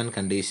ടേംസ് ആൻഡ്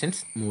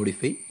കണ്ടീഷൻസ്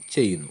മോഡിഫൈ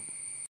ചെയ്യുന്നു.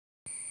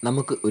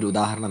 നമുക്ക് ഒരു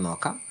ഉദാഹരണം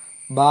നോക്കാം.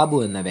 ബാബു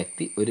എന്ന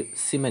വ്യക്തി ഒരു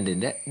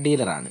സിമൻറ്റിൻ്റെ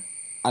ഡീലറാണ്,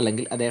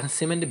 അല്ലെങ്കിൽ അദ്ദേഹം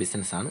സിമൻറ്റ്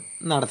ബിസിനസ്സാണ്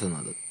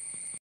നടത്തുന്നത്.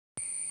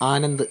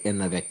 ആനന്ദ്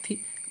എന്ന വ്യക്തി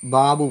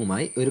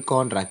ബാബുവുമായി ഒരു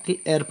കോൺട്രാക്റ്റിൽ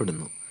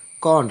ഏർപ്പെടുന്നു.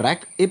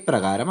 കോൺട്രാക്റ്റ്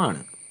ഇപ്രകാരമാണ്: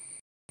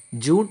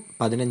 ജൂൺ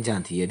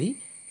 15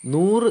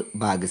 100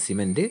 ബാഗ്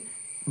സിമൻറ്റ്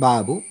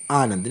ബാബു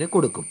ആനന്ദിന്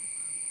കൊടുക്കും.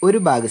 ഒരു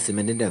ബാഗ്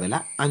സിമൻറ്റിൻ്റെ വില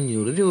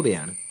 500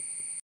 രൂപയാണ്.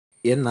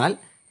 എന്നാൽ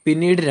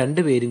പിന്നീട്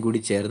രണ്ടുപേരും കൂടി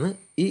ചേർന്ന്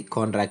ഈ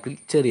കോൺട്രാക്റ്റിൽ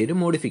ചെറിയൊരു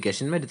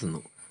മോഡിഫിക്കേഷൻ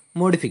വരുത്തുന്നു.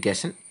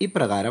 മോഡിഫിക്കേഷൻ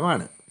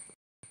ഇപ്രകാരമാണ്: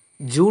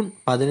 ജൂൺ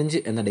 15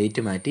 എന്ന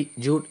ഡേറ്റ് മാറ്റി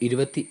ജൂൺ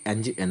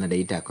 25 എന്ന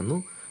ഡേറ്റ് ആക്കുന്നു.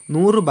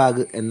 100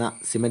 ബാഗ് എന്ന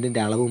സിമൻറ്റിൻ്റെ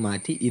അളവ്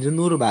മാറ്റി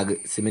 200 ബാഗ്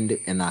സിമൻറ്റ്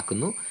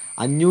എന്നാക്കുന്നു.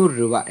 500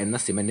 രൂപ എന്ന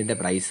സിമൻറ്റിൻ്റെ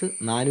പ്രൈസ്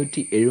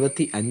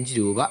 475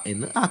 രൂപ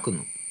എന്ന്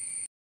ആക്കുന്നു.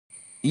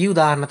 ഈ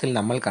ഉദാഹരണത്തിൽ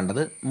നമ്മൾ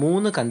കണ്ടത്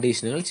 3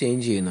 കണ്ടീഷനുകൾ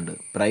ചേഞ്ച് ചെയ്യുന്നുണ്ട്.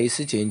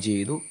 പ്രൈസ് ചേഞ്ച്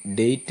ചെയ്തു,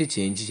 ഡേറ്റ്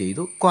ചേഞ്ച്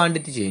ചെയ്തു,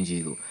 ക്വാണ്ടിറ്റി ചേഞ്ച്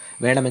ചെയ്തു.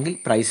 വേണമെങ്കിൽ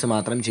പ്രൈസ്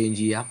മാത്രം ചേഞ്ച്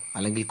ചെയ്യാം,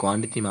 അല്ലെങ്കിൽ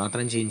ക്വാണ്ടിറ്റി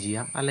മാത്രം ചേഞ്ച്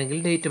ചെയ്യാം, അല്ലെങ്കിൽ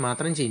ഡേറ്റ്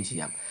മാത്രം ചേഞ്ച്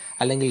ചെയ്യാം,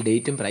 അല്ലെങ്കിൽ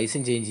ഡേറ്റും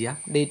പ്രൈസും ചേഞ്ച് ചെയ്യാം,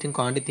 ഡേറ്റും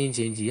ക്വാണ്ടിറ്റിയും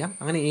ചേഞ്ച് ചെയ്യാം.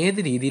 അങ്ങനെ ഏത്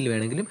രീതിയിൽ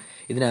വേണമെങ്കിലും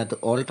ഇതിനകത്ത്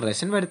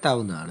ഓൾട്ടറേഷൻ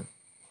വരുത്താവുന്നതാണ്.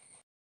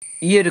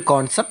 ഈ ഒരു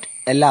കോൺസെപ്റ്റ്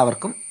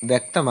എല്ലാവർക്കും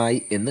വ്യക്തമായി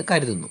എന്ന്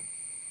കരുതുന്നു.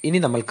 ഇനി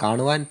നമ്മൾ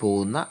കാണുവാൻ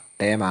പോകുന്ന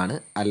ടേമാണ്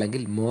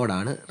അല്ലെങ്കിൽ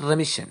മോഡാണ്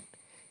റെമിഷൻ.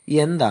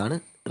 എന്താണ്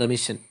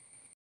remission?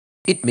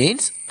 It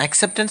means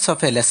acceptance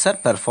of A lesser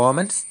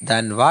performance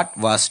than what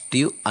was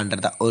due under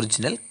the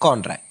original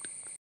contract.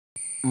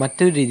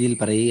 മറ്റൊരു രീതിയിൽ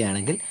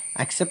പറയുകയാണെങ്കിൽ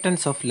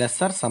acceptance of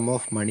lesser some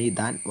of money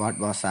than what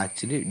was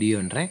actually due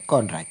under A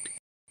contract.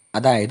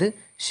 അതായത്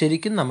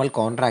ശരിക്കും നമ്മൾ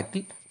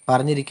കോൺട്രാക്റ്റിൽ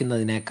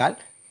പറഞ്ഞിരിക്കുന്നതിനേക്കാൾ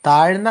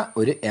താഴ്ന്ന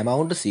ഒരു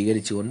amount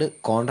സ്വീകരിച്ചുകൊണ്ട്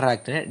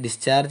കോൺട്രാക്റ്റിനെ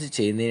discharge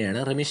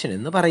ചെയ്യുന്നതിനാണ് റെമിഷൻ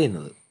എന്ന്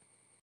പറയുന്നത്.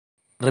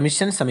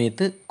 റെമിഷൻ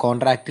സമയത്ത്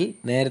കോൺട്രാക്റ്റിൽ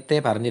നേരത്തെ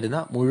പറഞ്ഞിരുന്ന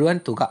മുഴുവൻ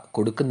തുക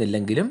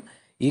കൊടുക്കുന്നില്ലെങ്കിലും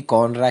ഈ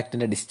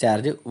കോൺട്രാക്റ്റിൻ്റെ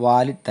ഡിസ്ചാർജ്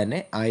വാലിഡ് തന്നെ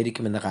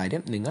ആയിരിക്കുമെന്ന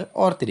കാര്യം നിങ്ങൾ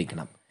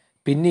ഓർത്തിരിക്കണം.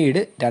 പിന്നീട്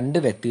രണ്ട്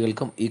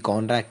വ്യക്തികൾക്കും ഈ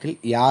കോൺട്രാക്റ്റിൽ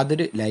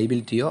യാതൊരു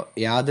ലയബിലിറ്റിയോ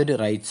യാതൊരു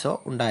റൈറ്റ്സോ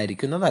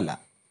ഉണ്ടായിരിക്കുന്നതല്ല.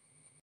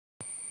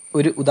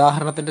 ഒരു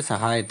ഉദാഹരണത്തിൻ്റെ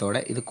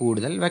സഹായത്തോടെ ഇത്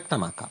കൂടുതൽ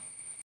വ്യക്തമാക്കാം.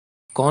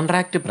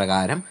 കോൺട്രാക്റ്റ്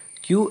പ്രകാരം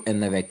ക്യു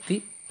എന്ന വ്യക്തി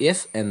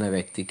എസ് എന്ന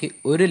വ്യക്തിക്ക്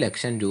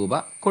 1,00,000 രൂപ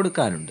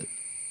കൊടുക്കാനുണ്ട്.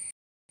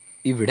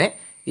 ഇവിടെ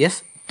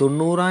എസ്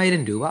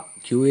 90,000 രൂപ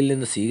ക്യൂവിൽ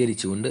നിന്ന്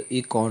സ്വീകരിച്ചുകൊണ്ട് ഈ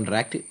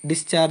കോൺട്രാക്റ്റ്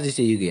ഡിസ്ചാർജ്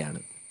ചെയ്യുകയാണ്.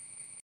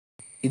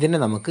 ഇതിനെ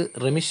നമുക്ക്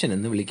റെമിഷൻ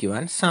എന്ന്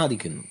വിളിക്കുവാൻ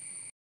സാധിക്കുന്നു.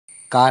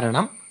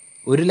 കാരണം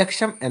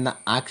 1,00,000 എന്ന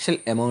ആക്ച്വൽ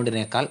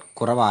എമൗണ്ടിനേക്കാൾ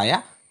കുറവായ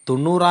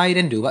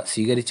 90,000 രൂപ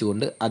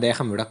സ്വീകരിച്ചുകൊണ്ട്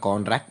അദ്ദേഹം ഇവിടെ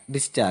കോൺട്രാക്റ്റ്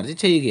ഡിസ്ചാർജ്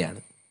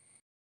ചെയ്യുകയാണ്.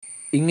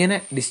 ഇങ്ങനെ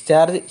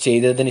ഡിസ്ചാർജ്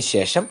ചെയ്തതിന്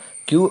ശേഷം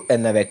ക്യൂ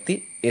എന്ന വ്യക്തി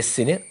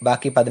എസ്സിന്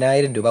ബാക്കി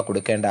 10,000 രൂപ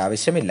കൊടുക്കേണ്ട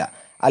ആവശ്യമില്ല.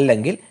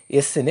 അല്ലെങ്കിൽ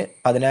എസ്സിന്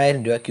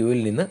 10,000 രൂപ ക്യൂവിൽ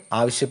നിന്ന്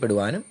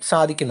ആവശ്യപ്പെടുവാനും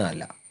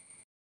സാധിക്കുന്നതല്ല.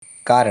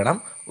 കാരണം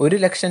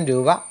 1,00,000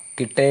 രൂപ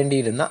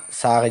കിട്ടേണ്ടിയിരുന്ന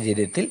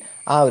സാഹചര്യത്തിൽ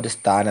ആ ഒരു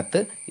സ്ഥാനത്ത്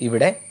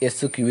ഇവിടെ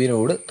എസ്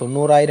ക്യൂവിനോട്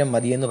 90,000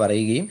 മതിയെന്ന്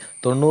പറയുകയും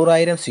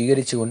 90,000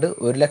 സ്വീകരിച്ചുകൊണ്ട്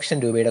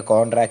 1,00,000 രൂപയുടെ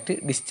കോൺട്രാക്റ്റ്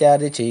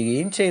ഡിസ്ചാർജ്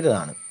ചെയ്യുകയും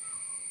ചെയ്തതാണ്.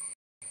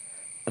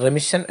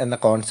 റെമിഷൻ എന്ന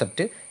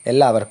കോൺസെപ്റ്റ്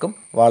എല്ലാവർക്കും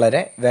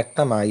വളരെ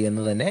വ്യക്തമായി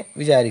എന്ന് തന്നെ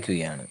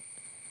വിചാരിക്കുകയാണ്.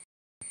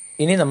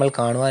 ഇനി നമ്മൾ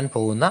കാണുവാൻ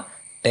പോകുന്ന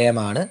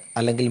ടേമാണ്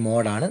അല്ലെങ്കിൽ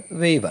മോഡാണ്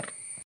വെയ്വർ.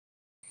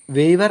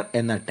 വെയ്വർ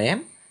എന്ന ടേം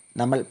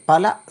നമ്മൾ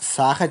പല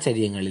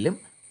സാഹചര്യങ്ങളിലും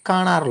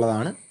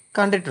കാണാറുള്ളതാണ്,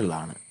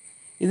 കണ്ടിട്ടുള്ളതാണ്.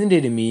 ഇതിൻ്റെ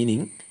ഒരു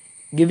meaning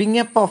giving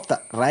up of the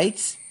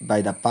rights by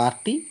the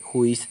party who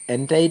is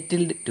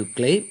entitled to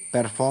claim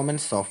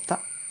performance of the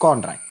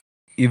contract.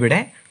 ഇവിടെ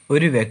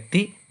ഒരു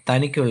വ്യക്തി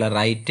തനിക്കുള്ള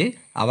റൈറ്റ്,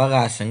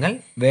 അവകാശങ്ങൾ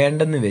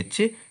വേണ്ടെന്ന്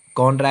വെച്ച്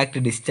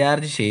കോൺട്രാക്റ്റ്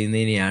ഡിസ്ചാർജ്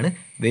ചെയ്യുന്നതിനെയാണ്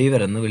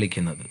വെയ്വർ എന്ന്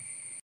വിളിക്കുന്നത്.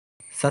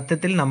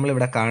 സത്യത്തിൽ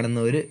നമ്മളിവിടെ കാണുന്ന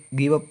ഒരു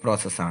ഗീവ് അപ്പ്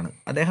പ്രോസസ്സാണ്.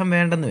 അദ്ദേഹം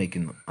വേണ്ടെന്ന്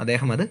വെക്കുന്നു.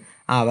 അദ്ദേഹം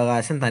ആ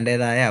അവകാശം,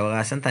 തൻ്റേതായ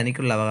അവകാശം,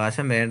 തനിക്കുള്ള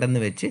അവകാശം വേണ്ടെന്ന്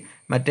വെച്ച്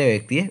മറ്റേ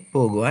വ്യക്തിയെ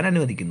പോകുവാൻ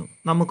അനുവദിക്കുന്നു.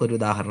 നമുക്കൊരു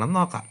ഉദാഹരണം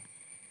നോക്കാം.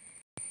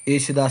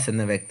 യേശുദാസ്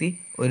എന്ന വ്യക്തി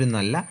ഒരു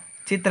നല്ല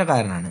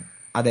ചിത്രകാരനാണ്.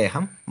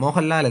 അദ്ദേഹം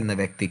മോഹൻലാൽ എന്ന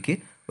വ്യക്തിക്ക്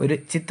ഒരു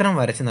ചിത്രം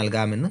വരച്ച്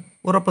നൽകാമെന്ന്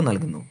ഉറപ്പ്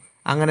നൽകുന്നു.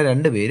 അങ്ങനെ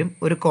രണ്ടുപേരും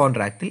ഒരു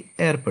കോൺട്രാക്റ്റിൽ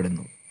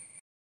ഏർപ്പെടുന്നു.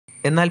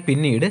 എന്നാൽ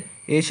പിന്നീട്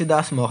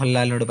യേശുദാസ്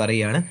മോഹൻലാലിനോട്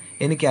പറയുകയാണ്,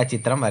 എനിക്ക് ആ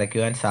ചിത്രം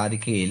വരയ്ക്കുവാൻ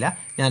സാധിക്കുകയില്ല,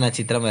 ഞാൻ ആ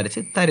ചിത്രം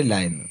വരച്ച് തരില്ല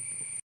എന്ന്.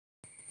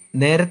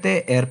 നേരത്തെ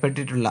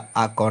ഏർപ്പെട്ടിട്ടുള്ള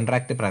ആ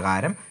കോൺട്രാക്റ്റ്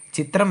പ്രകാരം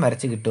ചിത്രം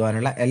വരച്ച്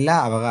കിട്ടുവാനുള്ള എല്ലാ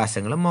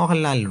അവകാശങ്ങളും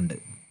മോഹൻലാലിനുണ്ട്.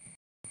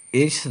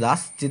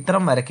 യേശുദാസ്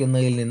ചിത്രം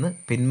വരയ്ക്കുന്നതിൽ നിന്ന്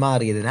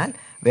പിന്മാറിയതിനാൽ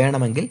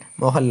വേണമെങ്കിൽ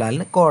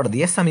മോഹൻലാലിന്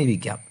കോടതിയെ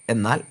സമീപിക്കാം.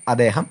 എന്നാൽ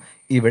അദ്ദേഹം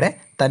ഇവിടെ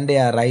തൻ്റെ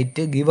ആ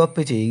റൈറ്റ് ഗിവ്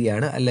അപ്പ്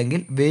ചെയ്യുകയാണ്, അല്ലെങ്കിൽ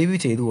വെയ്വ്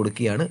ചെയ്തു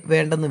കൊടുക്കുകയാണ്,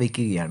 വേണ്ടെന്ന്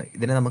വെക്കുകയാണ്.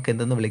 ഇതിനെ നമുക്ക്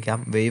എന്തെന്ന് വിളിക്കാം?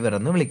 വെയ്വർ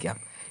എന്ന് വിളിക്കാം.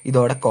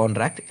 ഇതോടെ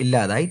കോൺട്രാക്റ്റ്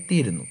ഇല്ലാതായി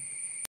തീരുന്നു.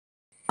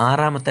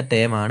 ആറാമത്തെ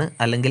ടേമാണ്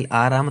അല്ലെങ്കിൽ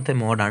ആറാമത്തെ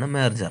മോഡാണ്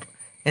മെർജർ.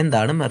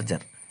 എന്താണ്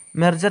merger?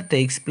 Merger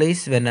takes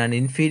place when an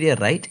inferior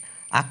right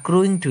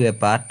അക്രൂയിങ് to A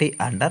party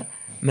under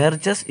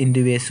merges in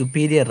to A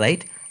superior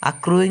right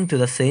അക്രൂയിങ് to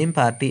the same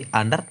party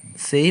under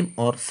same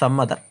or some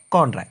other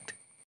contract.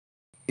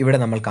 ഇവിടെ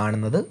നമ്മൾ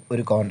കാണുന്നത്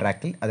ഒരു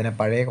കോൺട്രാക്റ്റിൽ, അതിനെ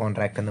പഴയ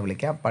കോൺട്രാക്റ്റ് എന്ന്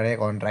വിളിക്കാം. പഴയ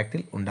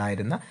കോൺട്രാക്റ്റിൽ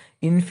ഉണ്ടായിരുന്ന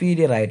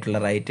ഇൻഫീരിയർ ആയിട്ടുള്ള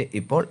റൈറ്റ്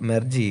ഇപ്പോൾ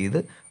മെർജ് ചെയ്ത്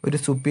ഒരു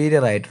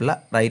സുപ്പീരിയർ ആയിട്ടുള്ള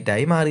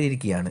റൈറ്റായി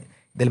മാറിയിരിക്കുകയാണ്.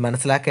 ഇതിൽ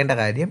മനസ്സിലാക്കേണ്ട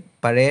കാര്യം,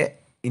 പഴയ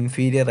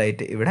ഇൻഫീരിയർ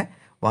റൈറ്റ് ഇവിടെ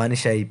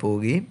വാനിഷായി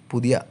പോവുകയും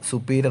പുതിയ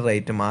സുപ്പീരിയർ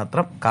റൈറ്റ്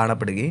മാത്രം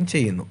കാണപ്പെടുകയും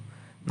ചെയ്യുന്നു.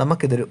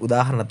 നമുക്കിതൊരു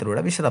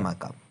ഉദാഹരണത്തിലൂടെ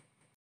വിശദമാക്കാം.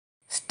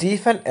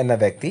 സ്റ്റീഫൻ എന്ന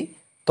വ്യക്തി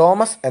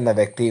തോമസ് എന്ന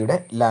വ്യക്തിയുടെ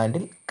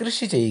ലാൻഡിൽ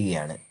കൃഷി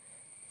ചെയ്യുകയാണ്.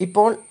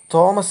 ഇപ്പോൾ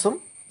തോമസും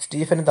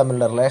സ്റ്റീഫനും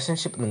തമ്മിലുള്ള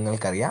റിലേഷൻഷിപ്പ്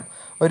നിങ്ങൾക്കറിയാം.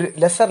 ഒരു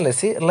ലെസർ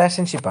ലെസ്സി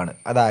റിലേഷൻഷിപ്പാണ്.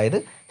 അതായത്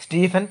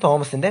സ്റ്റീഫൻ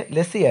തോമസിൻ്റെ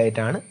ലെസ്സി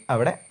ആയിട്ടാണ്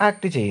അവിടെ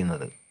ആക്ട്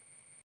ചെയ്യുന്നത്.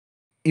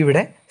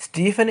 ഇവിടെ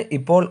സ്റ്റീഫന്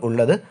ഇപ്പോൾ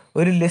ഉള്ളത്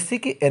ഒരു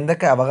ലെസ്സിക്ക്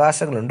എന്തൊക്കെ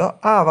അവകാശങ്ങളുണ്ടോ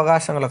ആ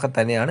അവകാശങ്ങളൊക്കെ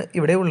തന്നെയാണ്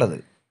ഇവിടെ ഉള്ളത്.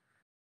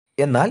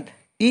 എന്നാൽ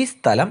ഈ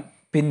സ്ഥലം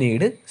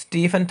പിന്നീട്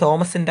സ്റ്റീഫൻ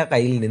തോമസിൻ്റെ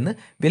കയ്യിൽ നിന്ന്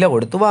വില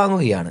കൊടുത്ത്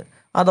വാങ്ങുകയാണ്.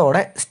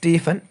 അതോടെ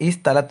സ്റ്റീഫൻ ഈ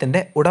സ്ഥലത്തിൻ്റെ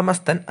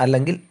ഉടമസ്ഥൻ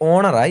അല്ലെങ്കിൽ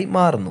ഓണറായി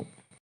മാറുന്നു.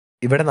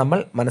 ഇവിടെ നമ്മൾ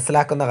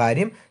മനസ്സിലാക്കുന്ന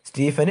കാര്യം,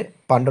 സ്റ്റീഫന്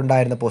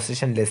പണ്ടുണ്ടായിരുന്ന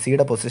പൊസിഷൻ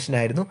ലെസ്സിയുടെ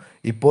പൊസിഷനായിരുന്നു.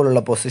 ഇപ്പോഴുള്ള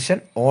പൊസിഷൻ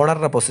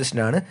ഓണറുടെ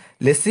പൊസിഷനാണ്.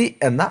 ലെസ്സി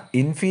എന്ന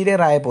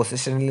ഇൻഫീരിയർ ആയ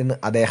പൊസിഷനിൽ നിന്ന്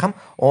അദ്ദേഹം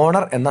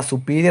ഓണർ എന്ന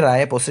സുപ്പീരിയർ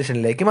ആയ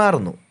പൊസിഷനിലേക്ക്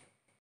മാറുന്നു.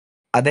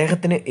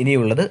 അദ്ദേഹത്തിന്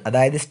ഇനിയുള്ളത്,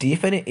 അതായത്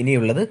സ്റ്റീഫന്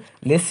ഇനിയുള്ളത്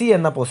ലെസ്സി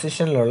എന്ന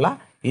പൊസിഷനിലുള്ള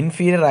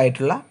ഇൻഫീരിയർ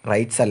ആയിട്ടുള്ള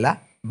റൈറ്റ്സ് അല്ല,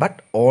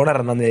 ബട്ട് ഓണർ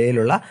എന്ന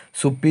നിലയിലുള്ള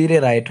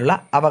സുപ്പീരിയർ ആയിട്ടുള്ള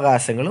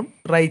അവകാശങ്ങളും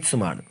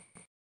റൈറ്റ്സുമാണ്.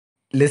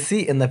 ലെസ്സി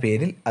എന്ന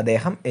പേരിൽ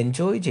അദ്ദേഹം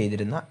എൻജോയ്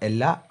ചെയ്തിരുന്ന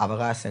എല്ലാ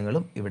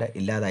അവകാശങ്ങളും ഇവിടെ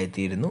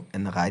ഇല്ലാതായിത്തീരുന്നു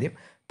എന്ന കാര്യം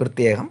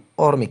പ്രത്യേകം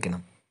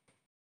ഓർമ്മിക്കണം.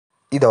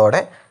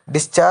 ഇതോടെ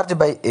ഡിസ്ചാർജ്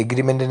ബൈ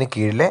എഗ്രിമെൻറ്റിന്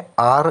കീഴിലെ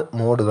 6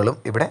 മോഡുകളും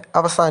ഇവിടെ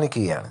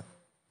അവസാനിക്കുകയാണ്.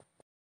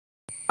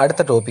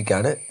 അടുത്ത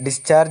ടോപ്പിക്കാണ്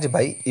discharge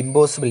by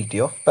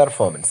impossibility of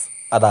performance.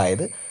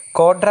 അതായത്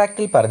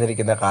കോൺട്രാക്റ്റിൽ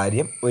പറഞ്ഞിരിക്കുന്ന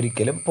കാര്യം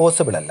ഒരിക്കലും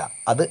പോസിബിൾ അല്ല,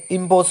 അത്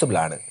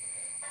ഇമ്പോസിബിളാണ്,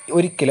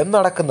 ഒരിക്കലും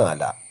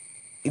നടക്കുന്നതല്ല.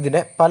 ഇതിനെ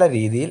പല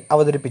രീതിയിൽ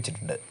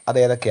അവതരിപ്പിച്ചിട്ടുണ്ട്.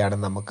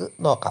 അതേതൊക്കെയാണെന്ന് നമുക്ക്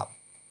നോക്കാം.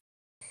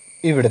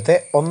 ഇവിടുത്തെ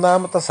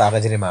ഒന്നാമത്തെ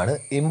സാഹചര്യമാണ്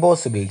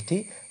impossibility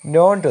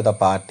non to the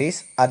parties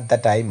at the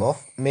time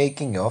of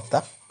making of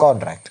the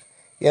contract.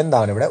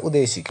 എന്താണ് ഇവിടെ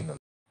ഉദ്ദേശിക്കുന്നത്?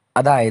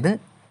 അതായത്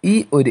ഈ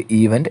ഒരു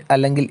ഈവൻറ്റ്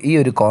അല്ലെങ്കിൽ ഈ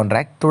ഒരു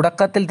കോൺട്രാക്റ്റ്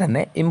തുടക്കത്തിൽ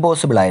തന്നെ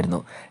ഇമ്പോസിബിൾ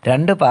ആയിരുന്നു.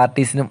 2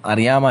 പാർട്ടീസിനും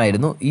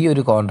അറിയാമായിരുന്നു ഈ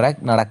ഒരു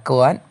കോൺട്രാക്റ്റ്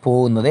നടക്കുവാൻ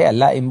പോകുന്നതേ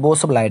അല്ല,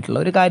 ഇമ്പോസിബിൾ ആയിട്ടുള്ള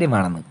ഒരു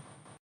കാര്യമാണെന്ന്.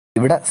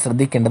 ഇവിടെ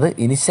ശ്രദ്ധിക്കേണ്ടത്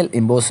ഇനിഷ്യൽ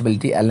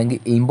ഇമ്പോസിബിലിറ്റി അല്ലെങ്കിൽ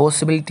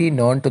impossibility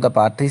non to the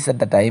parties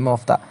at the time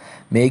of the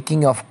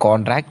making of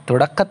contract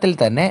തുടക്കത്തിൽ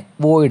തന്നെ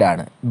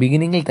വോയിഡാണ്.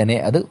 ബിഗിനിങ്ങിൽ തന്നെ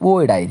അത്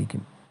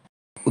വോയിഡായിരിക്കും.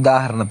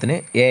 ഉദാഹരണത്തിന്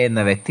എ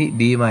എന്ന വ്യക്തി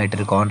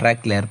ബിയുമായിട്ടൊരു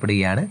കോൺട്രാക്റ്റിൽ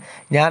ഏർപ്പെടുകയാണ്.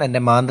 ഞാൻ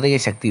എൻ്റെ മാന്ത്രിക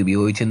ശക്തി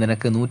ഉപയോഗിച്ച്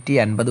നിനക്ക്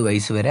 150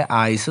 വയസ്സ് വരെ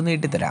ആയുസ്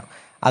നീട്ടിത്തരാം.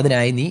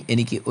 അതിനായി നീ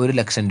എനിക്ക്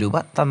 1,00,000 രൂപ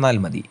തന്നാൽ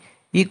മതി.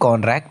 ഈ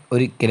കോൺട്രാക്റ്റ്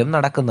ഒരിക്കലും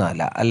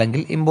നടക്കുന്നതല്ല,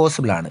 അല്ലെങ്കിൽ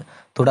ഇമ്പോസിബിളാണ്.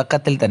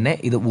 തുടക്കത്തിൽ തന്നെ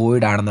ഇത്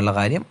വോയിഡ് ആണെന്നുള്ള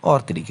കാര്യം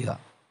ഓർത്തിരിക്കുക.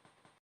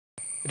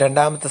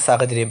 രണ്ടാമത്തെ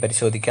സാഹചര്യം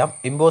പരിശോധിക്കാം.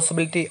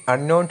 Impossibility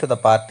unknown to the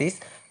parties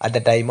at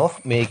the time of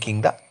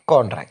making the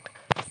contract.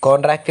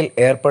 കോൺട്രാക്റ്റിൽ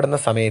ഏർപ്പെടുന്ന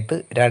സമയത്ത്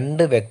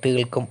രണ്ട്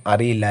വ്യക്തികൾക്കും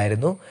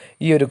അറിയില്ലായിരുന്നു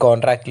ഈ ഒരു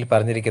കോൺട്രാക്റ്റിൽ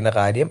പറഞ്ഞിരിക്കുന്ന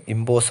കാര്യം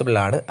ഇമ്പോസിബിൾ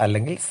ആണ്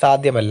അല്ലെങ്കിൽ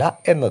സാധ്യമല്ല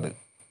എന്നത്.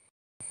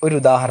 ഒരു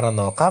ഉദാഹരണം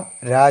നോക്കാം.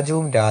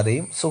 രാജുവും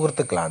രാധയും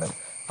സുഹൃത്തുക്കളാണ്.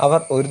 അവർ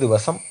ഒരു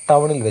ദിവസം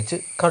ടൗണിൽ വെച്ച്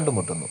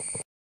കണ്ടുമുട്ടുന്നു.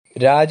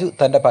 രാജു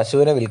തൻ്റെ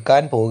പശുവിനെ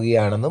വിൽക്കാൻ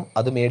പോവുകയാണെന്നും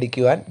അത്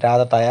മേടിക്കുവാൻ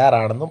രാധ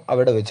തയ്യാറാണെന്നും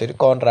അവിടെ വെച്ചൊരു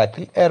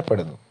കോൺട്രാക്റ്റിൽ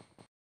ഏർപ്പെടുന്നു.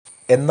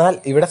 എന്നാൽ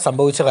ഇവിടെ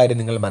സംഭവിച്ച കാര്യം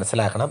നിങ്ങൾ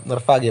മനസ്സിലാക്കണം.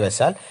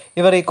 നിർഭാഗ്യവശാൽ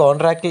ഇവർ ഈ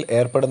കോൺട്രാക്റ്റിൽ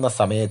ഏർപ്പെടുന്ന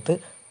സമയത്ത്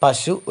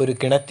പശു ഒരു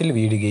കിണറ്റിൽ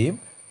വീഴുകയും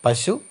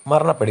പശു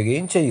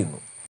മരണപ്പെടുകയും ചെയ്യുന്നു.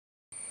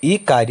 ഈ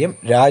കാര്യം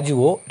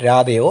രാജുവോ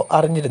രാധയോ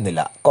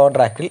അറിഞ്ഞിരുന്നില്ല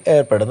കോൺട്രാക്റ്റിൽ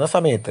ഏർപ്പെടുന്ന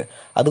സമയത്ത്.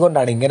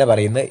 അതുകൊണ്ടാണ് ഇങ്ങനെ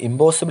പറയുന്നത്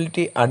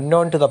impossibility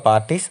unknown to the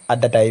parties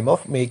at the time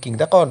of making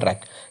the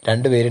contract.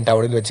 രണ്ടുപേരും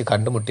ടൗണിൽ വെച്ച്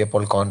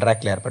കണ്ടുമുട്ടിയപ്പോൾ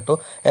കോൺട്രാക്റ്റിൽ ഏർപ്പെട്ടു.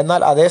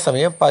 എന്നാൽ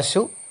അതേസമയം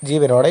പശു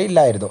ജീവനോടെ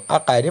ഇല്ലായിരുന്നു. ആ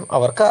കാര്യം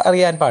അവർക്ക്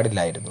അറിയാൻ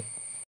പാടില്ലായിരുന്നു.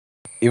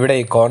 ഇവിടെ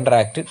ഈ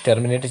കോൺട്രാക്റ്റ്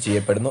ടെർമിനേറ്റ്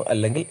ചെയ്യപ്പെടുന്നു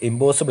അല്ലെങ്കിൽ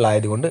ഇമ്പോസിബിൾ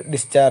ആയതുകൊണ്ട്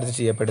ഡിസ്ചാർജ്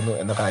ചെയ്യപ്പെടുന്നു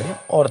എന്ന കാര്യം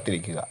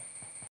ഓർത്തിരിക്കുക.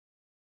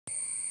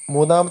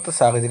 മൂന്നാമത്തെ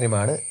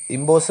സാഹചര്യമാണ്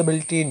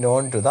impossibility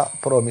non to the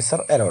promisor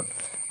alone.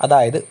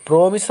 അതായത്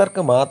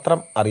പ്രോമിസർക്ക് മാത്രം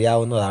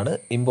അറിയാവുന്നതാണ്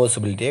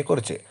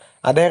ഇമ്പോസിബിലിറ്റിയെക്കുറിച്ച്.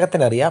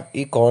 അദ്ദേഹത്തിനറിയാം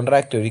ഈ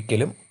കോൺട്രാക്റ്റ്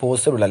ഒരിക്കലും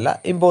പോസിബിൾ അല്ല,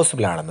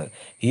 ഇമ്പോസിബിൾ ആണെന്ന്.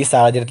 ഈ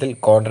സാഹചര്യത്തിൽ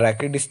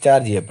കോൺട്രാക്റ്റ്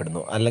ഡിസ്ചാർജ്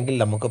ചെയ്യപ്പെടുന്നു. അല്ലെങ്കിൽ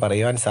നമുക്ക്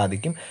പറയുവാൻ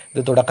സാധിക്കും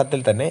ഇത്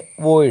തുടക്കത്തിൽ തന്നെ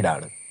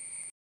വോയിഡാണ്.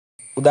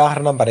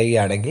 ഉദാഹരണം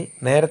പറയുകയാണെങ്കിൽ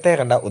നേരത്തെ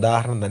കണ്ട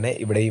ഉദാഹരണം തന്നെ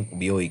ഇവിടെയും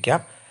ഉപയോഗിക്കാം.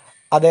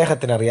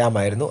 അദ്ദേഹത്തിന്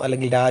അറിയാമായിരുന്നു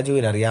അല്ലെങ്കിൽ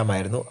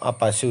രാജുവിനറിയാമായിരുന്നു ആ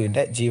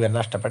പശുവിൻ്റെ ജീവൻ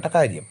നഷ്ടപ്പെട്ട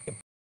കാര്യം.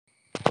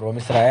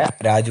 പ്രോമിസറായ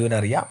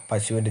രാജുവിനറിയാം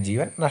പശുവിൻ്റെ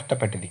ജീവൻ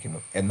നഷ്ടപ്പെട്ടിരിക്കുന്നു.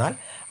 എന്നാൽ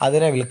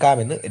അതിനെ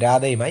വിൽക്കാമെന്ന്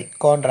രാധയുമായി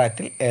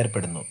കോൺട്രാക്റ്റിൽ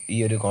ഏർപ്പെടുന്നു. ഈ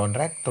ഒരു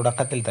കോൺട്രാക്റ്റ്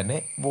തുടക്കത്തിൽ തന്നെ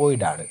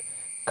വോയിഡാണ്.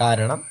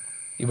 കാരണം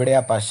ഇവിടെ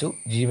ആ പശു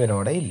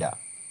ജീവനോടെ ഇല്ല.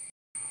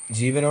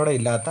 ജീവനോടെ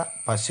ഇല്ലാത്ത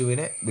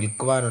പശുവിനെ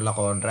വിൽക്കുവാനുള്ള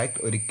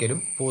കോൺട്രാക്റ്റ്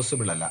ഒരിക്കലും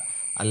പോസിബിൾ അല്ല.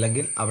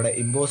 അല്ലെങ്കിൽ അവിടെ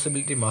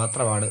ഇമ്പോസിബിലിറ്റി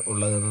മാത്രമാണ്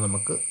ഉള്ളതെന്ന്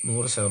നമുക്ക്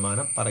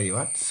 100%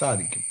 പറയുവാൻ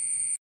സാധിക്കും.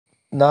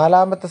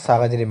 നാലാമത്തെ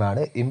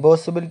സാഹചര്യമാണ്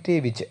impossibility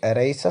which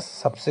arises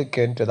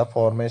subsequent to the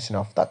formation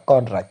of the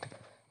contract.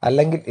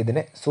 അല്ലെങ്കിൽ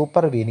ഇതിനെ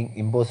സൂപ്പർവീനിങ്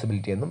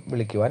ഇമ്പോസിബിലിറ്റി എന്നും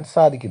വിളിക്കുവാൻ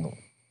സാധിക്കുന്നു.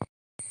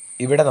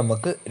 ഇവിടെ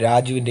നമുക്ക്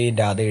രാജുവിൻ്റെയും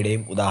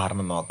രാധയുടെയും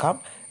ഉദാഹരണം നോക്കാം.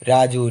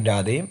 രാജുവും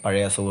രാധയും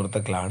പഴയ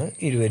സുഹൃത്തുക്കളാണ്.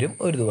 ഇരുവരും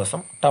ഒരു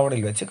ദിവസം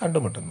ടൗണിൽ വെച്ച്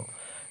കണ്ടുമുട്ടുന്നു.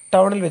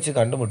 ടൗണിൽ വെച്ച്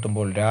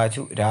കണ്ടുമുട്ടുമ്പോൾ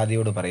രാജു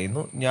രാധയോട്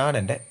പറയുന്നു, ഞാൻ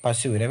എൻ്റെ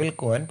പശുവിനെ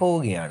വിൽക്കുവാൻ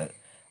പോവുകയാണ്.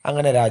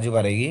 അങ്ങനെ രാജു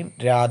പറയുകയും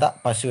രാധ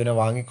പശുവിനെ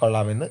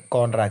വാങ്ങിക്കൊള്ളാമെന്ന്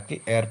കോൺട്രാക്റ്റിൽ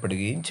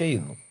ഏർപ്പെടുകയും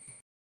ചെയ്യുന്നു.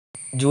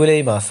 ജൂലൈ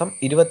മാസം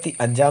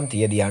 25-ാം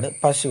തീയതിയാണ്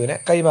പശുവിനെ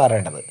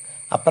കൈമാറേണ്ടത്.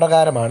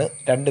 അപ്രകാരമാണ്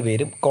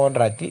രണ്ടുപേരും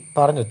കോൺട്രാക്റ്റിൽ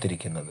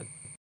പറഞ്ഞൊത്തിരിക്കുന്നത്.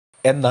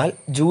 എന്നാൽ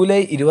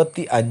ജൂലൈ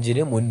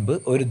 25-ന് മുൻപ്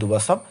ഒരു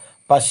ദിവസം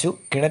പശു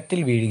കിണറ്റിൽ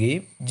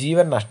വീഴുകയും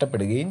ജീവൻ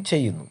നഷ്ടപ്പെടുകയും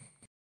ചെയ്യുന്നു.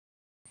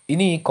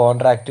 ഇനി ഈ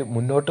കോൺട്രാക്റ്റ്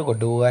മുന്നോട്ട്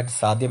കൊണ്ടുപോകാൻ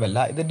സാധ്യമല്ല.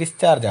 ഇത്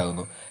ഡിസ്ചാർജ്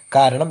ആകുന്നു.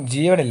 കാരണം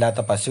ജീവനില്ലാത്ത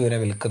പശുവിനെ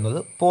വിൽക്കുന്നത്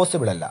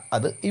പോസിബിൾ അല്ല,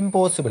 അത്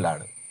ഇമ്പോസിബിൾ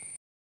ആണ്.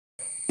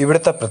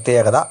 ഇവിടുത്തെ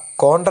പ്രത്യേകത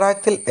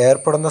കോൺട്രാക്റ്റിൽ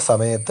ഏർപ്പെടുന്ന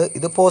സമയത്ത്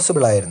ഇത്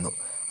പോസിബിൾ ആയിരുന്നു.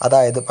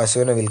 അതായത്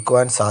പശുവിനെ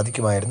വിൽക്കുവാൻ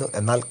സാധിക്കുമായിരുന്നു.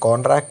 എന്നാൽ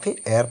കോൺട്രാക്റ്റിൽ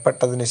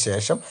ഏർപ്പെട്ടതിന്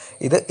ശേഷം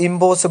ഇത്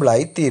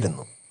ഇമ്പോസിബിളായി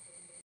തീരുന്നു.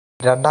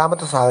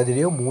 രണ്ടാമത്തെ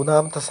സാഹചര്യവും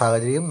മൂന്നാമത്തെ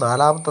സാഹചര്യവും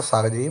നാലാമത്തെ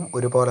സാഹചര്യവും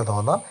ഒരുപോലെ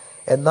തോന്നാം.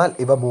 എന്നാൽ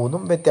ഇവ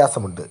മൂന്നും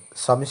വ്യത്യാസമുണ്ട്.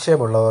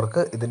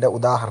 സംശയമുള്ളവർക്ക് ഇതിൻ്റെ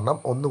ഉദാഹരണം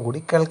ഒന്നുകൂടി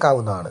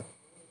കേൾക്കാവുന്നതാണ്.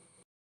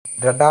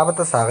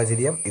 രണ്ടാമത്തെ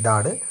സാഹചര്യം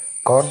ഇതാണ്.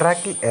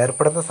 കോൺട്രാക്റ്റിൽ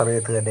ഏർപ്പെടുന്ന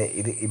സമയത്ത് തന്നെ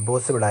ഇത്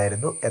ഇമ്പോസിബിൾ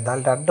ആയിരുന്നു. എന്നാൽ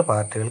രണ്ട്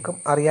പാർട്ടികൾക്കും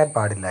അറിയാൻ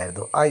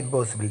പാടില്ലായിരുന്നു ആ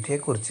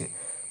ഇമ്പോസിബിലിറ്റിയെക്കുറിച്ച്.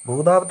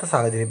 മൂന്നാമത്തെ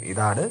സാഹചര്യം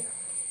ഇതാണ്.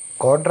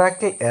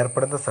 കോൺട്രാക്റ്റിൽ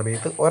ഏർപ്പെടുന്ന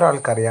സമയത്ത്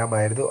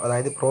ഒരാൾക്കറിയാമായിരുന്നു,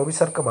 അതായത്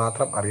പ്രോമിസർക്ക്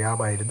മാത്രം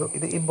അറിയാമായിരുന്നു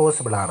ഇത്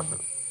ഇമ്പോസിബിൾ ആണെന്ന്.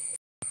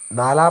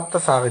 നാലാമത്തെ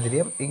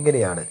സാഹചര്യം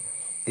ഇങ്ങനെയാണ്.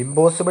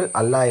 ഇമ്പോസിബിൾ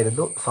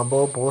അല്ലായിരുന്നു,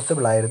 സംഭവം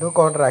പോസിബിൾ ആയിരുന്നു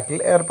കോൺട്രാക്റ്റിൽ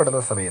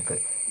ഏർപ്പെടുന്ന സമയത്ത്.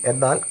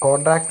 എന്നാൽ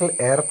കോൺട്രാക്റ്റിൽ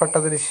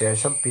ഏർപ്പെട്ടതിന്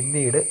ശേഷം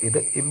പിന്നീട് ഇത്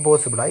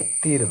ഇമ്പോസിബിളായി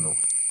തീരുന്നു.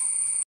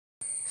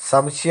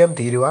 സംശയം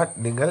തീരുവാൻ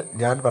നിങ്ങൾ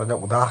ഞാൻ പറഞ്ഞ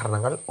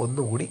ഉദാഹരണങ്ങൾ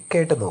ഒന്നുകൂടി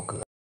കേട്ടു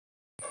നോക്കുക.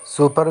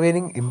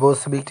 സൂപ്പർവീനിങ്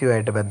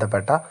ഇമ്പോസിബിലിറ്റിയുമായിട്ട്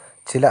ബന്ധപ്പെട്ട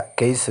ചില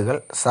കേസുകൾ,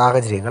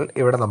 സാഹചര്യങ്ങൾ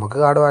ഇവിടെ നമുക്ക്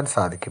കാണുവാൻ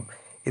സാധിക്കും.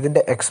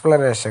 ഇതിൻ്റെ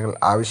എക്സ്പ്ലനേഷനുകൾ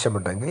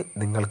ആവശ്യമുണ്ടെങ്കിൽ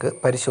നിങ്ങൾക്ക്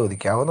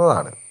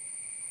പരിശോധിക്കാവുന്നതാണ്.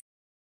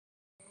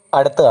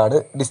 അടുത്തതാണ്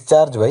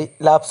discharge by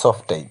lapse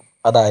of time.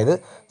 അതായത്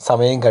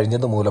സമയം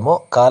കഴിഞ്ഞത് മൂലമോ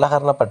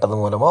കാലഹരണപ്പെട്ടത്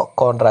മൂലമോ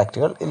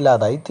കോൺട്രാക്റ്റുകൾ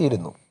ഇല്ലാതായി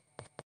തീരുന്നു.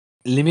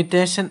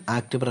 ലിമിറ്റേഷൻ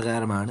ആക്ട്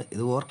പ്രകാരമാണ്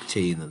ഇത് വർക്ക്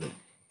ചെയ്യുന്നത്.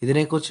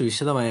 ഇതിനെക്കുറിച്ച്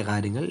വിശദമായ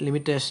കാര്യങ്ങൾ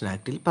ലിമിറ്റേഷൻ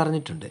ആക്ടിൽ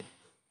പറഞ്ഞിട്ടുണ്ട്.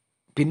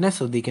 പിന്നെ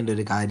ശ്രദ്ധിക്കേണ്ട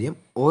ഒരു കാര്യം,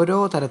 ഓരോ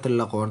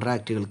തരത്തിലുള്ള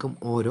കോൺട്രാക്റ്റുകൾക്കും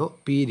ഓരോ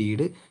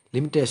പീരീഡ്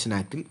ലിമിറ്റേഷൻ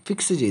ആക്ടിൽ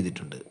ഫിക്സ്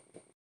ചെയ്തിട്ടുണ്ട്.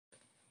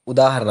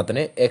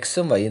 ഉദാഹരണത്തിന്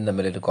എക്സും വൈയും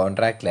തമ്മിലൊരു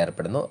കോൺട്രാക്റ്റിൽ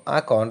ഏർപ്പെടുന്നു. ആ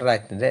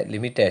കോൺട്രാക്റ്റിൻ്റെ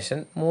ലിമിറ്റേഷൻ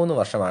 3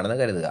 വർഷമാണെന്ന്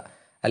കരുതുക.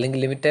 അല്ലെങ്കിൽ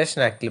ലിമിറ്റേഷൻ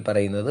ആക്ടിൽ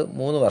പറയുന്നത്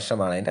 3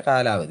 വർഷമാണ് അതിൻ്റെ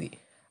കാലാവധി.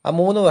 ആ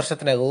 3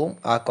 വർഷത്തിനകവും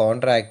ആ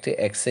കോൺട്രാക്റ്റ്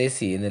എക്സൈസ്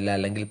ചെയ്യുന്നില്ല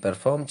അല്ലെങ്കിൽ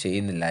പെർഫോം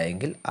ചെയ്യുന്നില്ല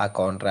എങ്കിൽ ആ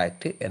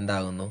കോൺട്രാക്റ്റ്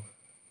എന്താകുന്നു?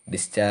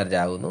 ഡിസ്ചാർജ്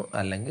ആകുന്നു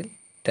അല്ലെങ്കിൽ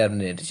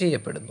ടെർമിനേറ്റ്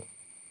ചെയ്യപ്പെടുന്നു.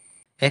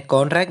 A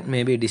contract may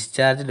be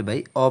discharged by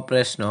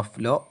operation of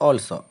law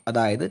also.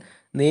 അതായത്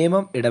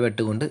നിയമം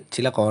ഇടപെട്ടുകൊണ്ട്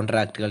ചില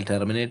കോൺട്രാക്റ്റുകൾ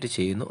ടെർമിനേറ്റ്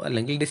ചെയ്യുന്നു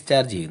അല്ലെങ്കിൽ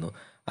ഡിസ്ചാർജ് ചെയ്യുന്നു.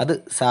 അത്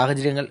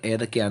സാഹചര്യങ്ങൾ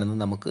ഏതൊക്കെയാണെന്ന്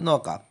നമുക്ക്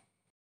നോക്കാം.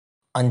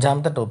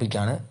 അഞ്ചാമത്തെ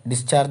ടോപ്പിക്കാണ്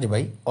discharge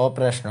by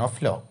operation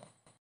of law.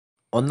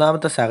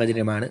 ഒന്നാമത്തെ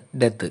സാഹചര്യമാണ്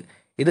ഡെത്ത്.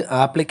 ഇത്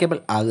ആപ്ലിക്കബിൾ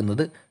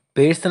ആകുന്നത്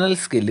പേഴ്സണൽ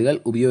സ്കില്ലുകൾ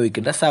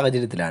ഉപയോഗിക്കേണ്ട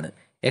സാഹചര്യത്തിലാണ്.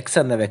 എക്സ്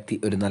എന്ന വ്യക്തി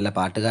ഒരു നല്ല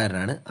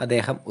പാട്ടുകാരനാണ്.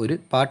 അദ്ദേഹം ഒരു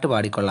പാട്ട്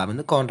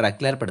പാടിക്കൊള്ളാമെന്ന്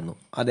കോൺട്രാക്റ്റിൽ ഏർപ്പെടുന്നു.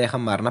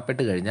 അദ്ദേഹം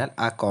മരണപ്പെട്ടു കഴിഞ്ഞാൽ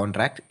ആ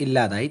കോൺട്രാക്റ്റ്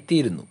ഇല്ലാതായി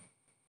തീരുന്നു.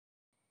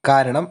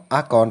 കാരണം ആ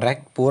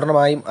കോൺട്രാക്റ്റ്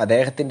പൂർണ്ണമായും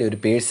അദ്ദേഹത്തിൻ്റെ ഒരു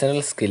പേഴ്സണൽ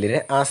സ്കില്ലിനെ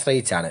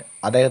ആശ്രയിച്ചാണ്.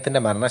 അദ്ദേഹത്തിൻ്റെ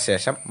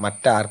മരണശേഷം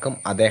മറ്റാർക്കും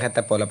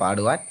അദ്ദേഹത്തെ പോലെ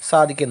പാടുവാൻ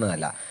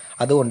സാധിക്കുന്നതല്ല.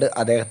 അതുകൊണ്ട്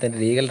അദ്ദേഹത്തിൻ്റെ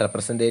ലീഗൽ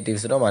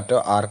റെപ്രസെൻറ്റേറ്റീവ്സിനോ മറ്റോ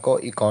ആർക്കോ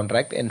ഈ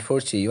കോൺട്രാക്റ്റ്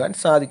എൻഫോഴ്സ് ചെയ്യുവാൻ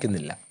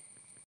സാധിക്കുന്നില്ല.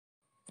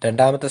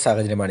 രണ്ടാമത്തെ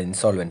സാഹചര്യമാണ്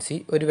ഇൻസോൾവൻസി.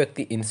 ഒരു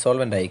വ്യക്തി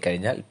ഇൻസോൾവൻ്റ് ആയി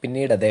കഴിഞ്ഞാൽ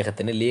പിന്നീട്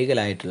അദ്ദേഹത്തിന്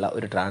ലീഗലായിട്ടുള്ള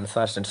ഒരു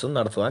ട്രാൻസാക്ഷൻസും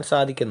നടത്തുവാൻ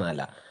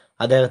സാധിക്കുന്നതല്ല.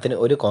 അദ്ദേഹത്തിന്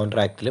ഒരു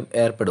കോൺട്രാക്റ്റിലും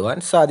ഏർപ്പെടുവാൻ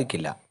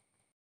സാധിക്കില്ല.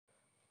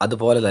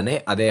 അതുപോലെ തന്നെ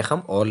അദ്ദേഹം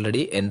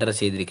ഓൾറെഡി എൻ്റർ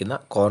ചെയ്തിരിക്കുന്ന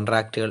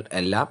കോൺട്രാക്റ്റുകൾ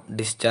എല്ലാം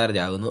ഡിസ്ചാർജ്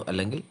ആകുന്നു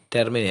അല്ലെങ്കിൽ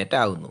ടെർമിനേറ്റ്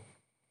ആകുന്നു.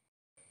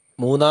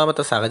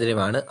 മൂന്നാമത്തെ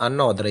സാഹചര്യമാണ്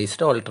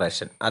അൺഓതറൈസ്ഡ്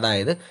ഓൾട്രേഷൻ.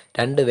 അതായത്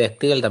രണ്ട്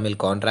വ്യക്തികൾ തമ്മിൽ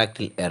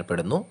കോൺട്രാക്റ്റിൽ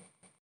ഏർപ്പെടുന്നു.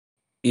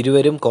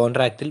 ഇരുവരും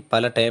കോൺട്രാക്റ്റിൽ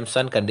പല ടേംസ്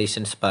ആൻഡ്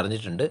കണ്ടീഷൻസ്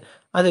പറഞ്ഞിട്ടുണ്ട്.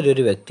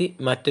 അതിലൊരു വ്യക്തി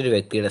മറ്റൊരു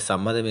വ്യക്തിയുടെ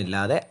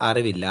സമ്മതമില്ലാതെ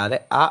അറിവില്ലാതെ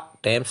ആ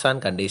ടേംസ്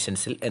ആൻഡ്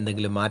കണ്ടീഷൻസിൽ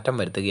എന്തെങ്കിലും മാറ്റം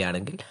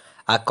വരുത്തുകയാണെങ്കിൽ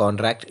ആ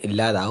കോൺട്രാക്റ്റ്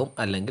ഇല്ലാതാവും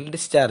അല്ലെങ്കിൽ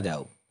ഡിസ്ചാർജ്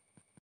ആവും.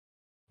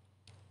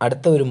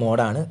 അടുത്ത ഒരു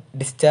മോഡാണ്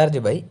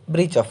discharge by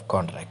breach of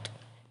contract.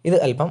 ഇത്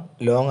അല്പം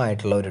ലോങ്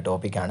ആയിട്ടുള്ള ഒരു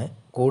ടോപ്പിക്കാണ്.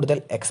 കൂടുതൽ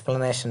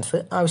എക്സ്പ്ലനേഷൻസ്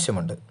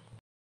ആവശ്യമുണ്ട്.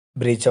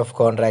 ബ്രീച്ച് ഓഫ്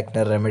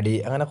കോൺട്രാക്റ്റിന് റെമഡി,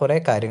 അങ്ങനെ കുറേ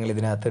കാര്യങ്ങൾ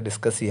ഇതിനകത്ത്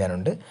ഡിസ്കസ്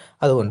ചെയ്യാനുണ്ട്.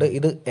 അതുകൊണ്ട്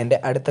ഇത് എൻ്റെ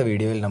അടുത്ത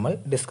വീഡിയോയിൽ നമ്മൾ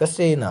ഡിസ്കസ്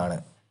ചെയ്യുന്നതാണ്.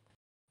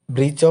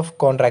 ബ്രീച്ച് ഓഫ്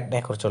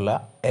കോൺട്രാക്റ്റിനെ കുറിച്ചുള്ള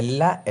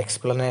എല്ലാ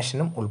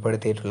എക്സ്പ്ലനേഷനും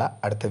ഉൾപ്പെടുത്തിയിട്ടുള്ള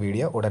അടുത്ത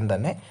വീഡിയോ ഉടൻ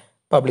തന്നെ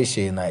പബ്ലിഷ്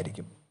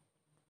ചെയ്യുന്നതായിരിക്കും.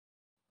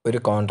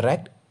 ഒരു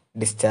കോൺട്രാക്റ്റ്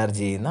ഡിസ്ചാർജ്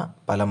ചെയ്യുന്ന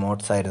പല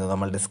മോഡ്സ് ആയിരുന്നു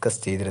നമ്മൾ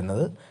ഡിസ്കസ്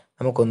ചെയ്തിരുന്നത്.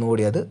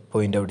 നമുക്കൊന്നുകൂടി അത്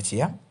പോയിൻ്റ് ഔട്ട്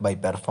ചെയ്യാം. By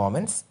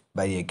performance,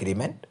 by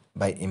agreement,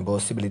 by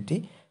impossibility,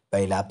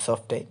 by lapse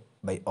of time,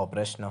 by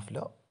operation of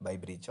law, by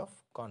breach of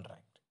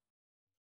contract.